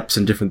these steps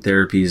and different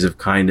therapies have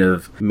kind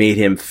of made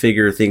him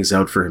figure things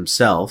out for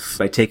himself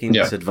by taking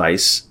this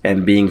advice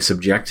and being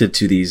subjected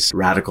to these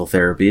radical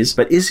therapies.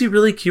 But is he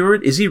really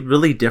cured? Is he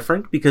really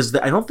different? Because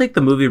I don't think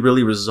the movie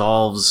really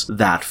resolves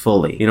that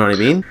fully. You know what I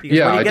mean? Because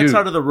when he gets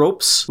out of the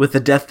ropes with the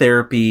death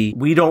therapy,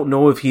 we don't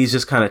know if he's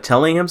just kind of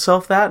telling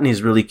himself that and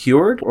he's really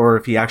cured or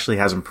if he actually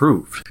has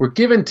improved. We're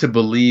given to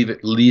believe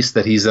at least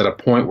that he's at a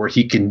point where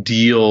he can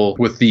deal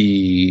with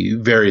the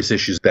various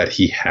issues that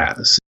he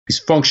has. He's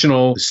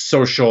functional, he's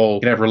social,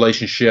 can have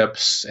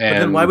relationships. And but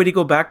then why would he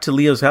go back to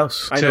Leo's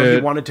house? I know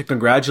he wanted to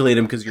congratulate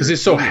him because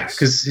he's so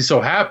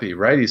happy,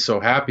 right? He's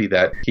so happy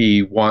that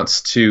he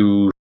wants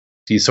to.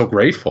 He's so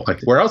grateful.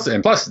 Like, where else?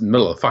 And plus, in the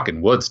middle of the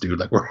fucking woods, dude.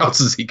 Like, where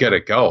else is he gonna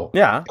go?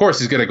 Yeah. Of course,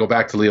 he's gonna go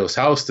back to Leo's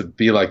house to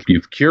be like,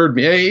 "You've cured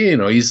me." Hey,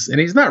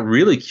 he's not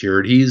really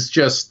cured. He's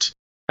just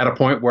at a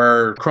point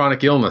where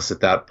chronic illness at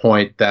that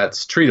point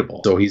that's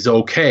treatable. So he's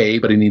okay,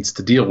 but he needs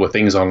to deal with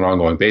things on an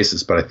ongoing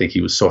basis. But I think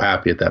he was so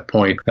happy at that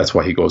point. That's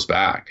why he goes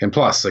back. And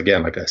plus,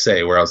 again, like I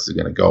say, where else is he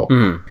going to go?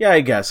 Mm. Yeah, I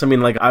guess. I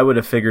mean, like, I would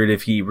have figured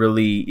if he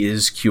really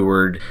is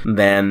cured,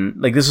 then,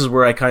 like, this is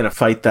where I kind of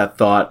fight that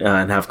thought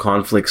and have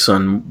conflicts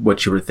on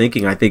what you were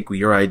thinking. I think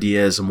your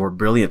idea is a more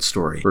brilliant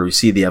story where we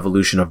see the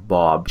evolution of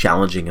Bob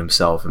challenging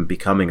himself and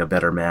becoming a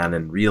better man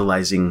and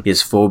realizing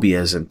his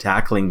phobias and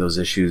tackling those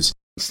issues.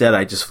 Instead,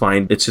 I just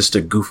find it's just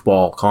a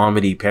goofball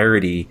comedy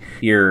parody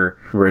here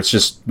where it's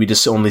just, we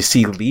just only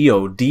see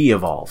Leo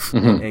de-evolve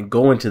and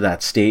go into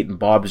that state, and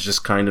Bob is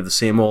just kind of the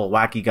same old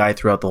wacky guy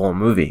throughout the whole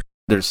movie.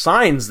 There's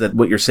signs that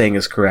what you're saying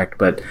is correct,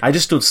 but I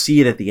just don't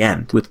see it at the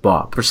end with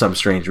Bob for some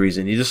strange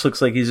reason. He just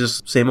looks like he's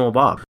just same old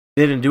Bob.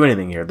 They didn't do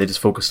anything here. They just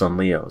focused on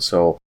Leo,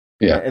 so...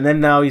 Yeah. And then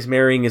now he's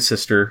marrying his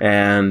sister,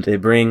 and they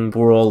bring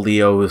poor old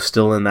Leo, who's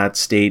still in that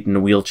state in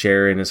a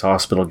wheelchair in his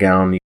hospital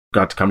gown. He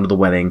got to come to the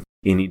wedding,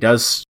 and he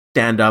does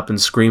stand up and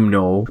scream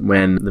no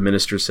when the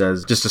minister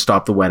says just to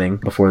stop the wedding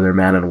before they're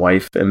man and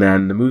wife. And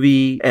then the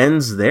movie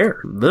ends there.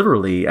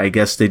 Literally, I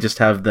guess they just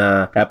have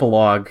the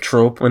epilogue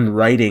trope and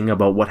writing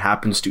about what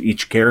happens to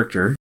each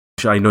character.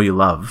 I know you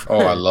love.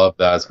 Oh, I love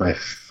that. It's my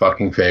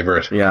fucking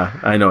favorite. Yeah,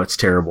 I know. It's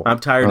terrible. I'm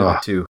tired of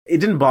it too. It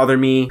didn't bother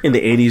me in the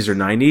 80s or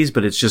 90s,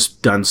 but it's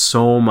just done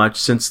so much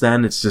since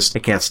then. It's just, I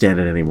can't stand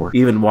it anymore.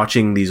 Even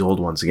watching these old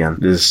ones again,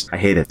 I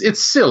hate it.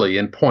 It's silly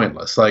and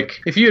pointless.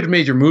 Like, if you had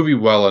made your movie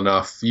well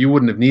enough, you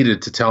wouldn't have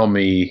needed to tell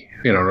me,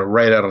 to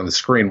write out on the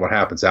screen what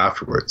happens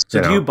afterwards.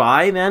 So do you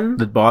buy then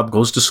that Bob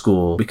goes to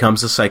school,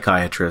 becomes a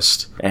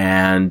psychiatrist,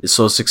 and is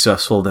so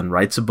successful, then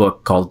writes a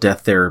book called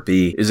Death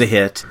Therapy, is a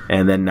hit,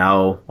 and then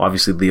now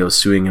obviously Leo's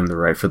suing him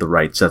for the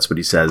rights. That's what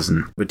he says.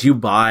 But do you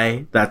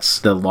buy that's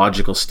the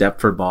logical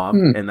step for Bob,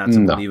 and that's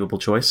a believable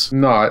choice?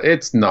 No,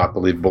 it's not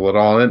believable at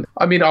all. And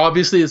I mean,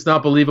 obviously it's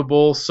not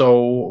believable.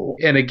 So,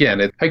 and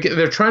again,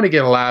 they're trying to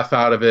get a laugh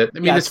out of it. I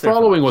mean, it's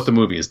following what the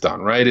movie has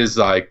done, right? Is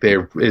like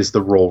there is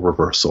the role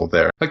reversal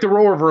there. Like the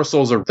role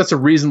reversals that's a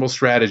reasonable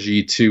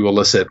strategy to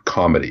elicit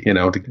comedy,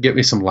 to get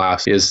me some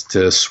laughs is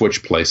to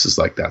switch places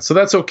like that. So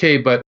that's okay,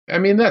 but I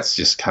mean, that's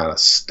just kind of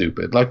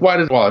stupid. Like,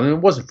 it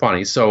wasn't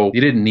funny, so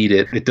you didn't need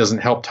it. It doesn't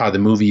help tie the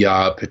movie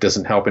up. It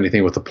doesn't help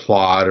anything with the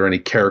plot or any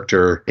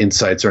character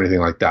insights or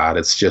anything like that.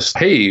 It's just,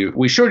 hey,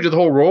 we showed you the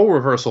whole role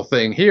reversal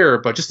thing here,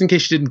 but just in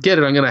case you didn't get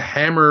it, I'm going to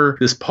hammer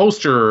this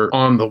poster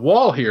on the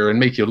wall here and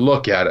make you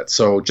look at it.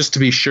 So just to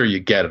be sure you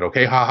get it,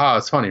 okay? Haha,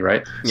 it's funny,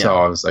 right? Yeah. So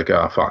I was like,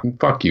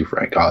 fuck you,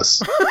 Frank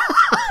Oz.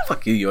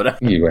 Fuck you, Yoda.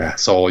 You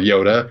asshole,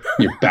 Yoda.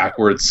 You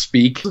backwards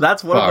speak.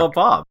 That's what about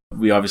Bob?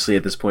 We obviously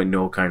at this point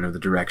know kind of the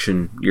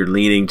direction you're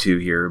leaning to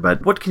here,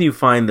 but what can you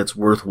find that's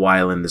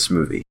worthwhile in this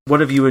movie? What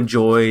have you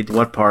enjoyed?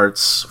 What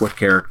parts? What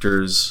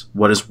characters?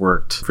 What has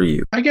worked for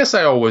you? I guess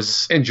I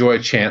always enjoy a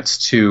chance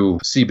to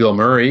see Bill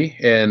Murray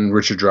and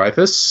Richard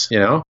Dreyfuss. You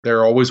know,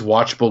 they're always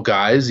watchable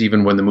guys,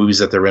 even when the movies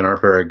that they're in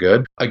aren't very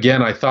good.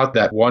 Again, I thought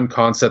that one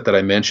concept that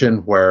I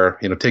mentioned where,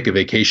 you know, take a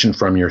vacation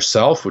from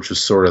yourself, which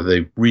was sort of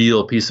the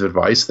real piece of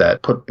advice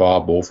that put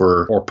Bob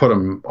over or put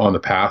him on the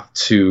path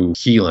to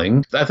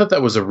healing. I thought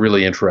that was a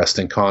really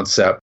interesting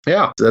concept.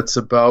 Yeah, that's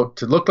about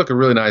to look like a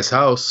really nice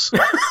house.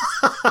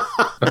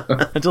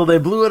 Until they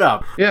blew it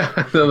up. Yeah,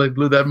 until they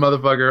blew that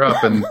motherfucker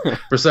up, and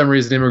for some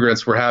reason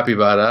immigrants were happy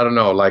about it. I don't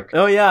know, like...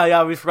 Oh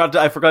yeah, I forgot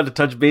to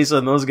touch base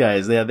on those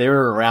guys. They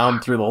were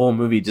around through the whole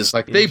movie, just...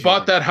 Like, they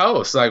bought that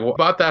house. Like,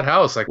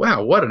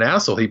 wow, what an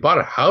asshole. He bought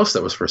a house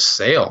that was for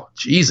sale.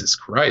 Jesus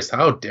Christ,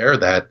 how dare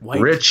that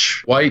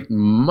rich, white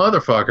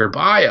motherfucker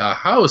buy a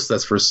house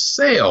that's for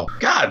sale?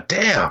 God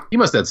damn. He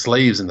must have had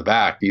slaves in the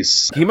back.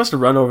 He must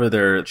have run over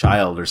their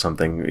child or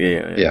something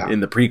in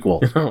the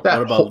prequel.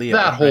 What about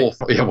Leo?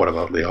 What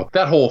about Leo?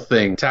 That whole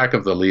thing, Attack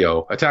of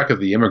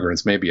the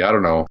Immigrants, maybe, I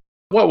don't know.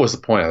 What was the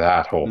point of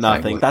that whole thing?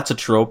 Nothing. That's a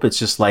trope. It's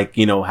just like,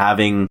 you know,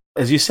 having,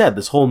 as you said,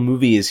 this whole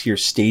movie is here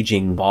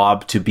staging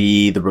Bob to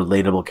be the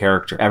relatable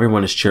character.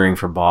 Everyone is cheering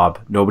for Bob.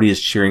 Nobody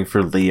is cheering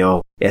for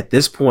Leo. At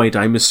this point,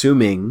 I'm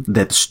assuming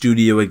that the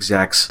studio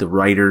execs, the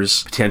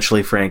writers,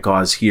 potentially Frank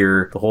Oz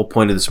here, the whole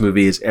point of this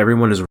movie is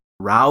everyone is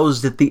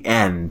roused at the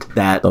end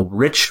that the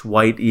rich,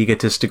 white,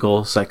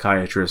 egotistical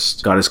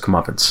psychiatrist got his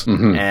comeuppance.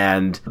 Mm-hmm.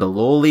 And the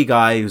lowly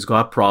guy who's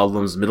got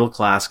problems,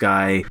 middle-class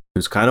guy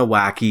who's kind of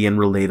wacky and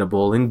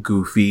relatable and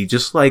goofy,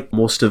 just like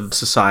most of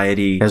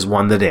society, has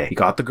won the day. He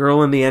got the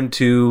girl in the end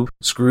too,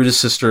 screwed his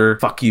sister,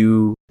 fuck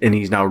you, and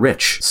he's now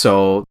rich.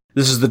 So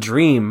this is the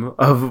dream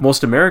of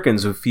most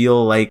Americans who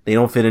feel like they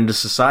don't fit into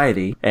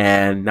society,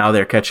 and now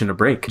they're catching a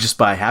break just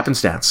by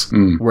happenstance.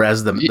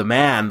 Whereas the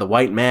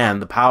white man,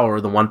 the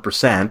power, the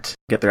 1%,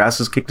 get their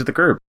asses kicked to the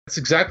curb. That's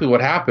exactly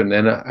what happened.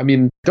 And I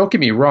mean, don't get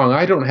me wrong,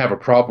 I don't have a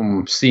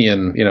problem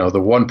seeing, you know, the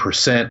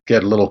 1%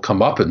 get a little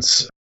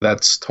comeuppance.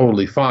 That's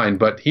totally fine.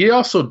 But he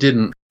also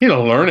didn't,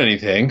 learn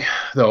anything,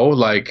 though.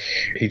 Like,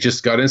 he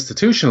just got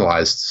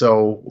institutionalized.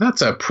 So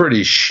that's a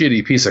pretty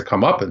shitty piece of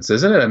comeuppance,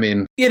 isn't it? I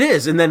mean... It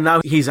is. And then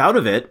now he's out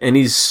of it, and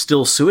he's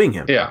still suing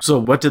him. Yeah. So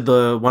what did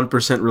the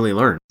 1% really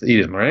learn? He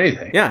didn't learn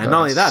anything. Yeah, and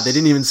not only that, they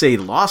didn't even say he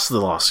lost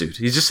the lawsuit.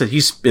 He just said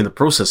he's in the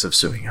process of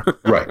suing him.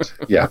 Right.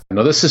 Yeah.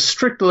 No, this is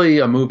strictly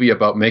a movie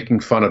about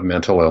making fun of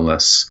mental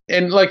illness.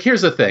 And, like,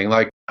 here's the thing.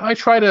 Like, I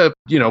try to,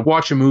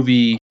 watch a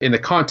movie in the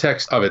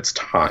context of its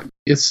time.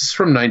 It's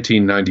from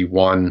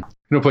 1991.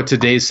 Put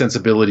today's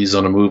sensibilities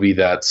on a movie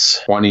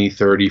that's 20,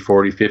 30,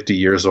 40, 50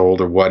 years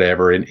old or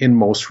whatever in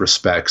most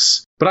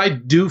respects. But I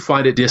do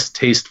find it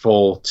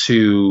distasteful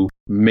to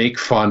make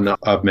fun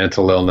of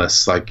mental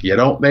illness. Like, you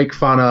don't make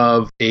fun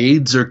of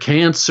AIDS or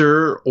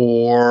cancer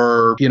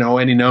or,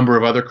 any number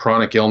of other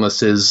chronic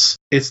illnesses.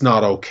 It's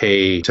not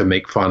okay to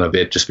make fun of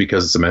it just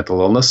because it's a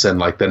mental illness. And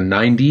like the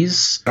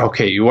 90s,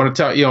 okay, you want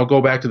to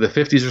go back to the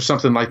 50s or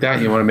something like that.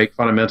 And you want to make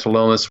fun of mental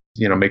illness,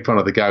 make fun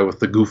of the guy with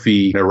the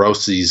goofy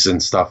neuroses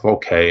and stuff.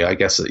 Okay, I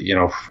guess, I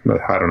don't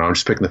know. I'm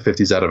just picking the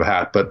 50s out of a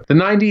hat. But the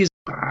 90s,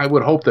 I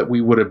would hope that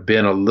we would have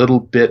been a little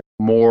bit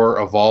more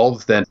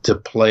evolved than to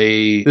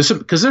play this,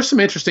 because there's some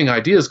interesting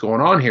ideas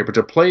going on here, but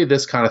to play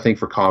this kind of thing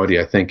for comedy,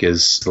 I think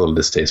is a little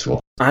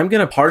distasteful. I'm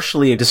going to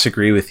partially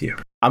disagree with you.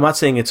 I'm not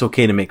saying it's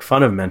okay to make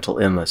fun of mental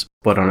illness,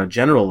 but on a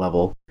general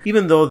level,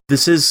 even though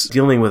this is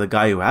dealing with a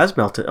guy who has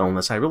mental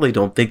illness, I really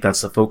don't think that's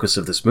the focus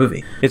of this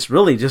movie. It's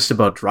really just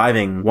about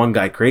driving one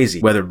guy crazy.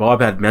 Whether Bob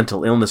had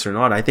mental illness or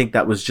not, I think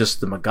that was just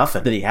the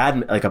MacGuffin. That he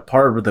had like a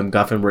part of the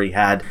MacGuffin where he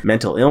had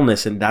mental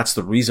illness, and that's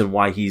the reason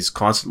why he's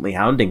constantly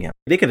hounding him.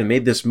 They could have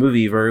made this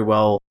movie very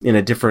well in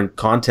a different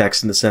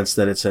context in the sense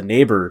that it's a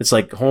neighbor. It's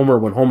like Homer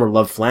when Homer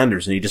loved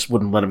Flanders and he just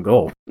wouldn't let him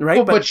go. Right?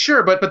 Well,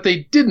 but they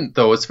didn't,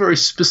 though. It's very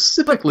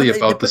specifically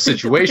about the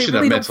situation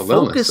of mental illness. They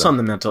don't focus on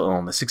the mental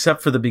illness,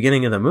 except for the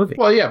beginning of the movie.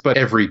 Well, yeah, but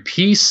every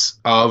piece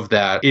of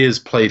that is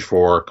played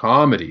for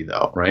comedy,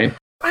 though, right?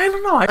 I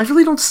don't know. I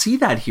really don't see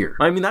that here.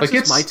 I mean, that's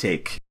just my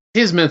take.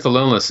 His mental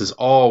illness is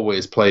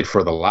always played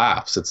for the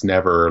laughs. It's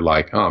never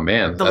like, oh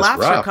man, the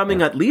laughs are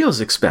coming at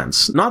Leo's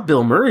expense, not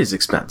Bill Murray's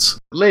expense.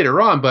 Later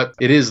on, but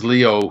it is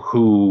Leo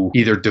who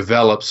either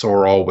develops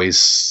or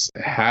always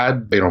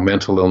had,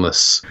 mental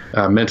illness,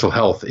 mental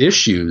health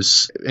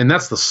issues. And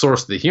that's the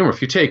source of the humor.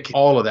 If you take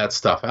all of that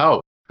stuff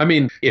out, I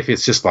mean, if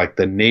it's just like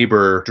the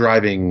neighbor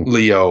driving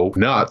Leo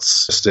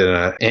nuts, just in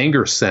an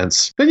anger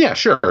sense, then yeah,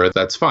 sure,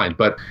 that's fine.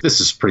 But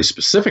this is a pretty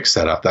specific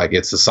setup. Like,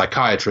 it's a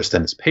psychiatrist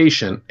and his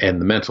patient,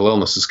 and the mental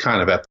illness is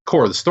kind of at the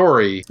core of the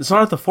story. It's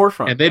not at the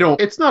forefront. And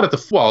it's not at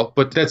the,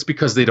 but that's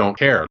because they don't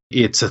care.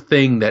 It's a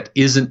thing that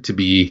isn't to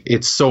be,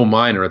 it's so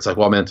minor. It's like,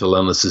 well, mental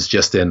illness is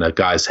just in a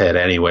guy's head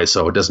anyway,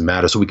 so it doesn't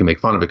matter. So we can make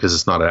fun of it because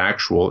it's not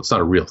it's not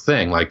a real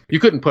thing. Like, you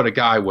couldn't put a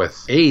guy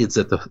with AIDS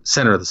at the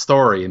center of the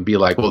story and be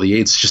like, well, the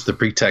AIDS is just the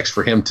pretext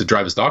for him to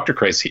drive his doctor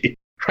crazy.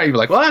 Right? You're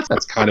like, well,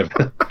 that's kind of...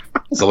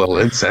 It's a little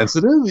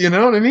insensitive, you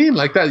know what I mean?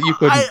 Like that, you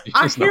couldn't.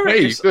 There's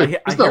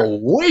no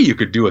way you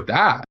could do it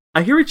that.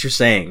 I hear what you're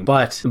saying,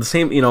 but the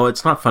same,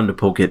 it's not fun to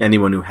poke at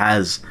anyone who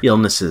has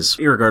illnesses,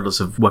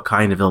 irregardless of what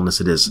kind of illness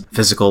it is.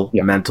 Physical,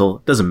 mental,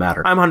 doesn't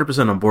matter. I'm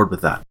 100% on board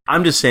with that.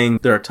 I'm just saying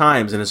there are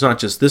times, and it's not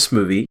just this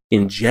movie,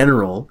 in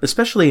general,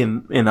 especially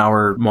in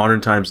our modern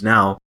times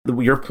now,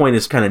 your point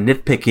is kind of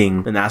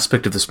nitpicking an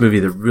aspect of this movie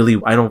that really,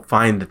 I don't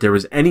find that there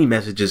was any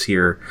messages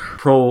here.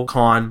 Pro,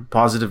 con,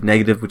 positive,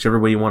 negative, whichever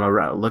way you want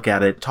to look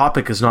at it.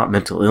 Topic is not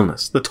mental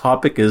illness. The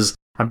topic is,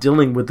 I'm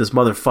dealing with this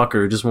motherfucker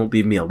who just won't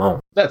leave me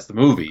alone. That's the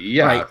movie,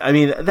 yeah. Right. I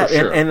mean, that,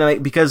 sure.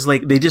 and because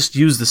they just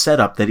use the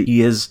setup that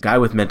he is a guy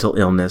with mental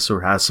illness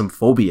or has some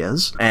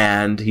phobias,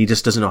 and he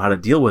just doesn't know how to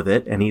deal with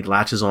it, and he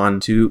latches on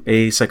to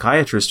a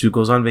psychiatrist who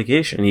goes on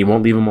vacation, and he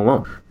won't leave him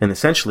alone. And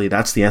essentially,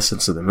 that's the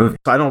essence of the movie.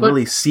 So I don't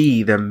really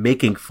see them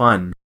making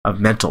fun of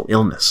mental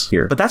illness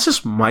here. But that's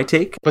just my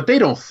take. But they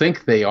don't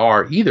think they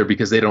are either,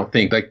 because they don't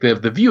think, like,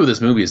 the view of this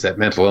movie is that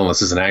mental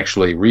illness isn't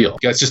actually real.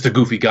 It's just a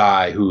goofy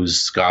guy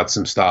who's got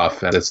some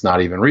stuff and it's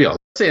not even real. I'm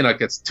saying, like,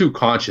 it's too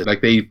conscious.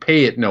 Like, they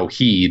pay it no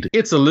heed.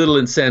 It's a little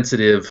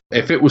insensitive.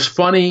 If it was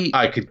funny,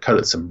 I could cut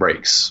it some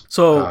breaks.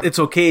 So it's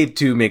okay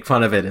to make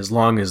fun of it as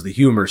long as the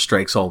humor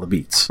strikes all the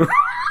beats.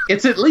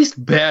 It's at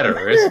least better.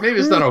 Maybe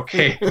it's not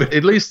okay, but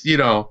at least, you're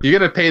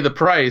going to pay the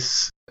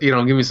price.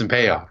 Give me some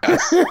payoff.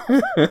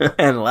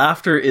 And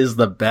laughter is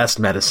the best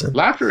medicine.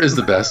 Laughter is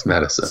the best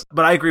medicine.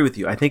 But I agree with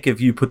you. I think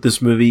if you put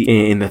this movie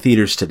in the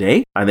theaters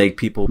today, I think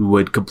people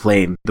would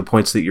complain the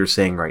points that you're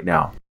saying right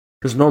now.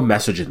 There's no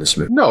message in this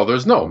movie. No,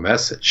 there's no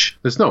message.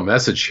 There's no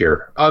message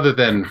here other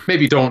than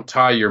maybe don't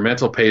tie your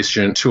mental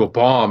patient to a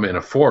bomb in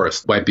a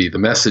forest might be the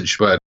message,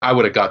 but I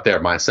would have got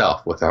there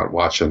myself without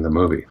watching the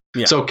movie.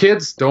 Yeah. So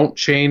kids, don't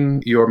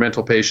chain your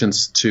mental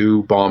patients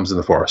to bombs in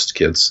the forest,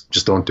 kids.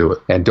 Just don't do it.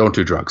 And don't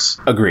do drugs.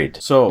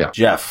 Agreed. So, yeah.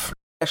 Jeff,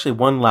 actually,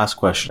 one last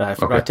question. I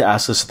forgot to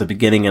ask this at the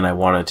beginning, and I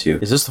wanted to.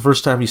 Is this the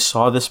first time you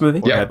saw this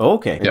movie? Yeah.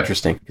 Okay, yeah.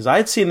 Interesting. Because I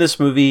had seen this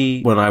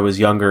movie when I was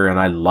younger, and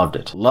I loved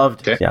it.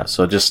 Loved it. Yeah,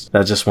 so I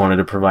just wanted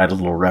to provide a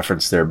little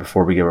reference there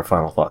before we give our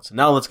final thoughts.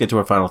 Now let's get to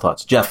our final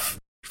thoughts. Jeff,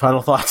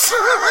 final thoughts?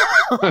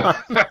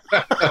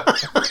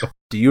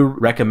 Do you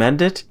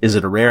recommend it? Is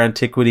it a rare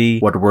antiquity?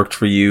 What worked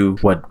for you?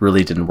 What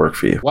really didn't work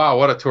for you? Wow,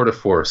 what a tour de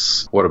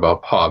force. What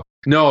about Pog?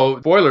 No,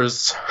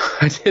 spoilers.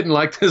 I didn't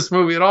like this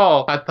movie at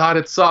all. I thought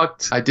it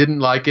sucked. I didn't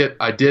like it.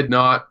 I did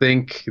not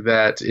think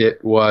that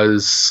it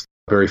was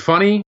very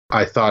funny.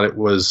 I thought it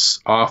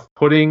was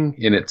off-putting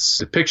in its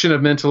depiction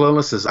of mental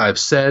illness, as I've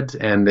said,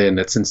 and in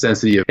its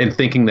insensitive in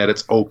thinking that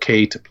it's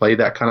okay to play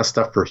that kind of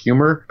stuff for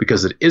humor,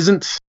 because it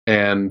isn't.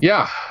 And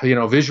yeah,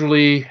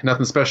 visually,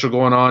 nothing special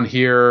going on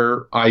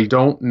here. I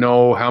don't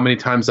know how many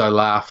times I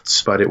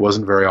laughed, but it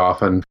wasn't very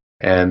often.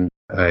 And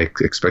I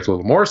expect a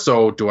little more.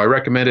 So do I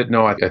recommend it?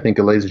 No, I think,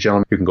 ladies and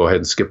gentlemen, you can go ahead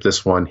and skip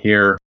this one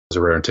here. As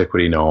a rare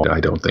antiquity, no,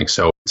 I don't think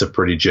so. It's a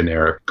pretty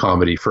generic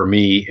comedy for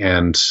me,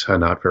 and a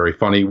not very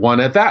funny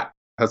one at that.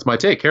 That's my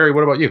take. Harry,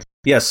 what about you?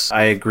 Yes,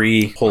 I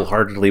agree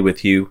wholeheartedly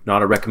with you.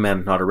 Not a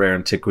recommend, not a rare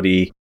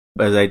antiquity.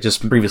 As I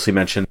just previously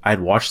mentioned, I'd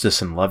watched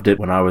this and loved it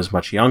when I was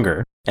much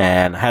younger,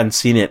 and I hadn't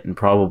seen it in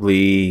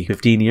probably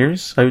 15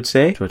 years, I would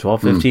say. So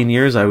 12, 15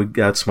 years,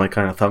 that's my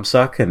kind of thumbs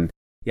up. And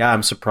yeah,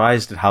 I'm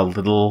surprised at how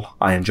little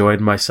I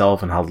enjoyed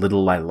myself and how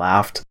little I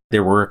laughed.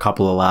 There were a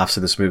couple of laughs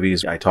in this movie,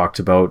 as I talked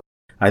about.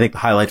 I think the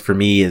highlight for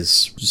me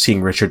is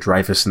seeing Richard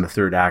Dreyfuss in the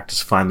third act is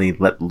finally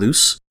let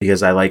loose,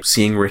 because I like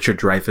seeing Richard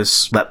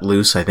Dreyfuss let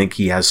loose. I think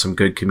he has some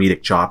good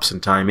comedic chops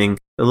and timing.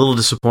 A little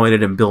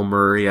disappointed in Bill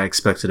Murray. I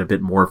expected a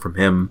bit more from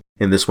him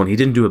in this one. He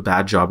didn't do a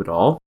bad job at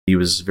all. He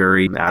was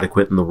very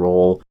adequate in the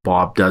role.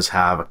 Bob does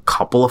have a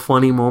couple of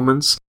funny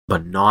moments,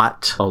 but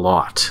not a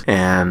lot.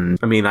 And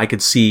I mean, I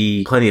could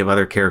see plenty of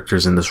other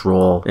characters in this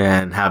role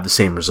and have the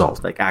same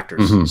result, like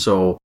actors. Mm-hmm.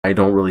 So I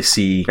don't really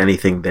see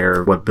anything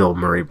there what Bill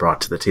Murray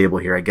brought to the table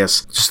here. I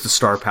guess just the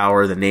star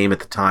power, the name at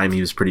the time,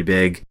 he was pretty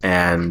big,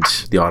 and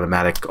the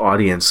automatic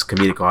audience,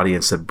 comedic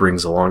audience that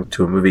brings along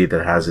to a movie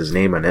that has his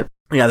name in it.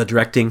 Yeah, the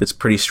directing, it's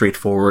pretty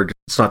straightforward.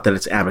 It's not that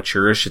it's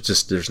amateurish, it's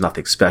just there's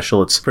nothing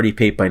special. It's pretty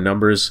paint by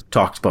numbers.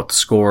 Talked about the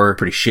score,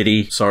 pretty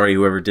shitty. Sorry,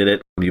 whoever did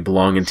it. You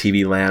belong in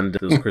TV land.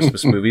 Those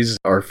Christmas movies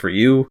are for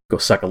you. Go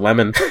suck a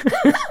lemon.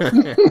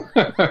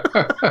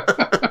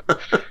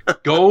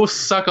 Go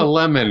suck a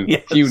lemon,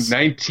 yes. You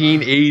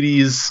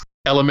 1980s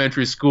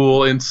elementary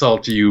school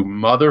insult, you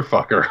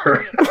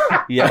motherfucker.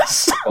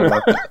 Yes.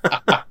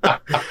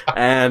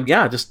 And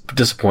yeah, just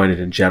disappointed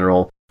in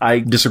general. I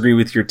disagree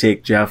with your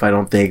take, Jeff. I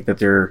don't think that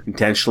they're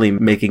intentionally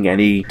making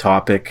any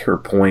topic or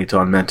point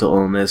on mental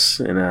illness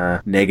in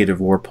a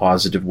negative or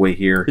positive way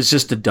here. It's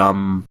just a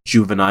dumb,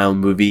 juvenile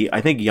movie.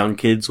 I think young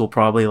kids will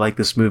probably like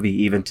this movie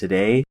even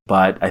today,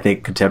 but I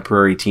think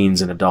contemporary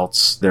teens and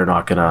adults, they're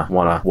not going to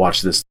want to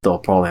watch this. They'll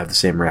probably have the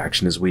same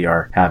reaction as we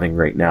are having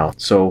right now.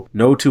 So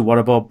no to What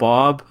About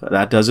Bob?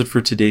 That does it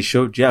for today's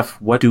show. Jeff,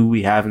 what do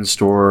we have in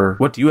store?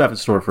 What do you have in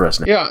store for us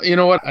now? Yeah, you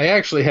know what? I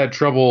actually had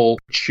trouble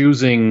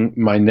choosing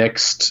my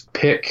next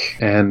pick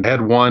and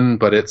had one,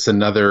 but it's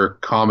another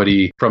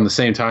comedy from the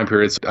same time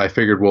period. So I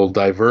figured we'll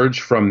diverge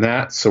from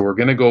that. So we're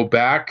going to go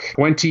back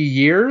 20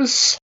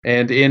 years.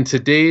 And in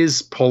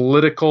today's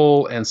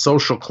political and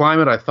social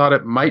climate, I thought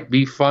it might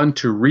be fun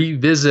to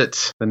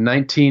revisit the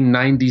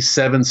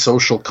 1997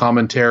 social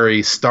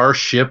commentary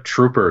Starship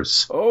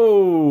Troopers.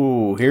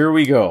 Oh, here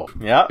we go.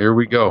 Yeah. Here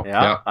we go.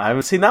 Yeah. I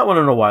haven't seen that one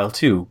in a while,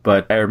 too,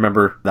 but I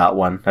remember that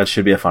one. That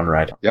should be a fun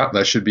ride. Yeah,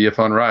 that should be a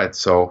fun ride.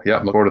 So, yeah,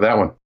 look forward to that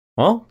one.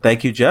 Well,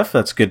 thank you, Jeff.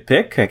 That's a good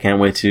pick. I can't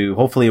wait to...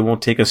 Hopefully, it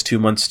won't take us 2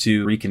 months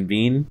to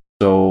reconvene.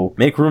 So,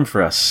 make room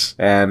for us.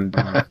 And...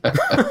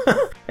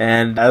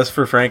 And as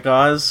for Frank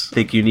Oz, I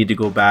think you need to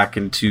go back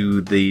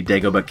into the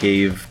Dagobah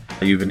cave.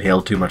 You've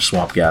inhaled too much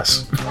swamp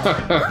gas.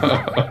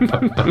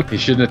 He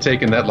shouldn't have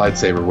taken that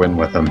lightsaber win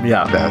with him.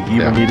 Yeah, he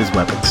will need his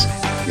weapons.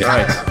 Yeah. All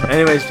right.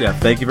 Anyways,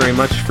 Jeff, thank you very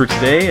much for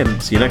today,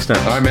 and see you next time.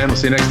 All right, man. We'll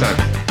see you next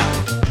time.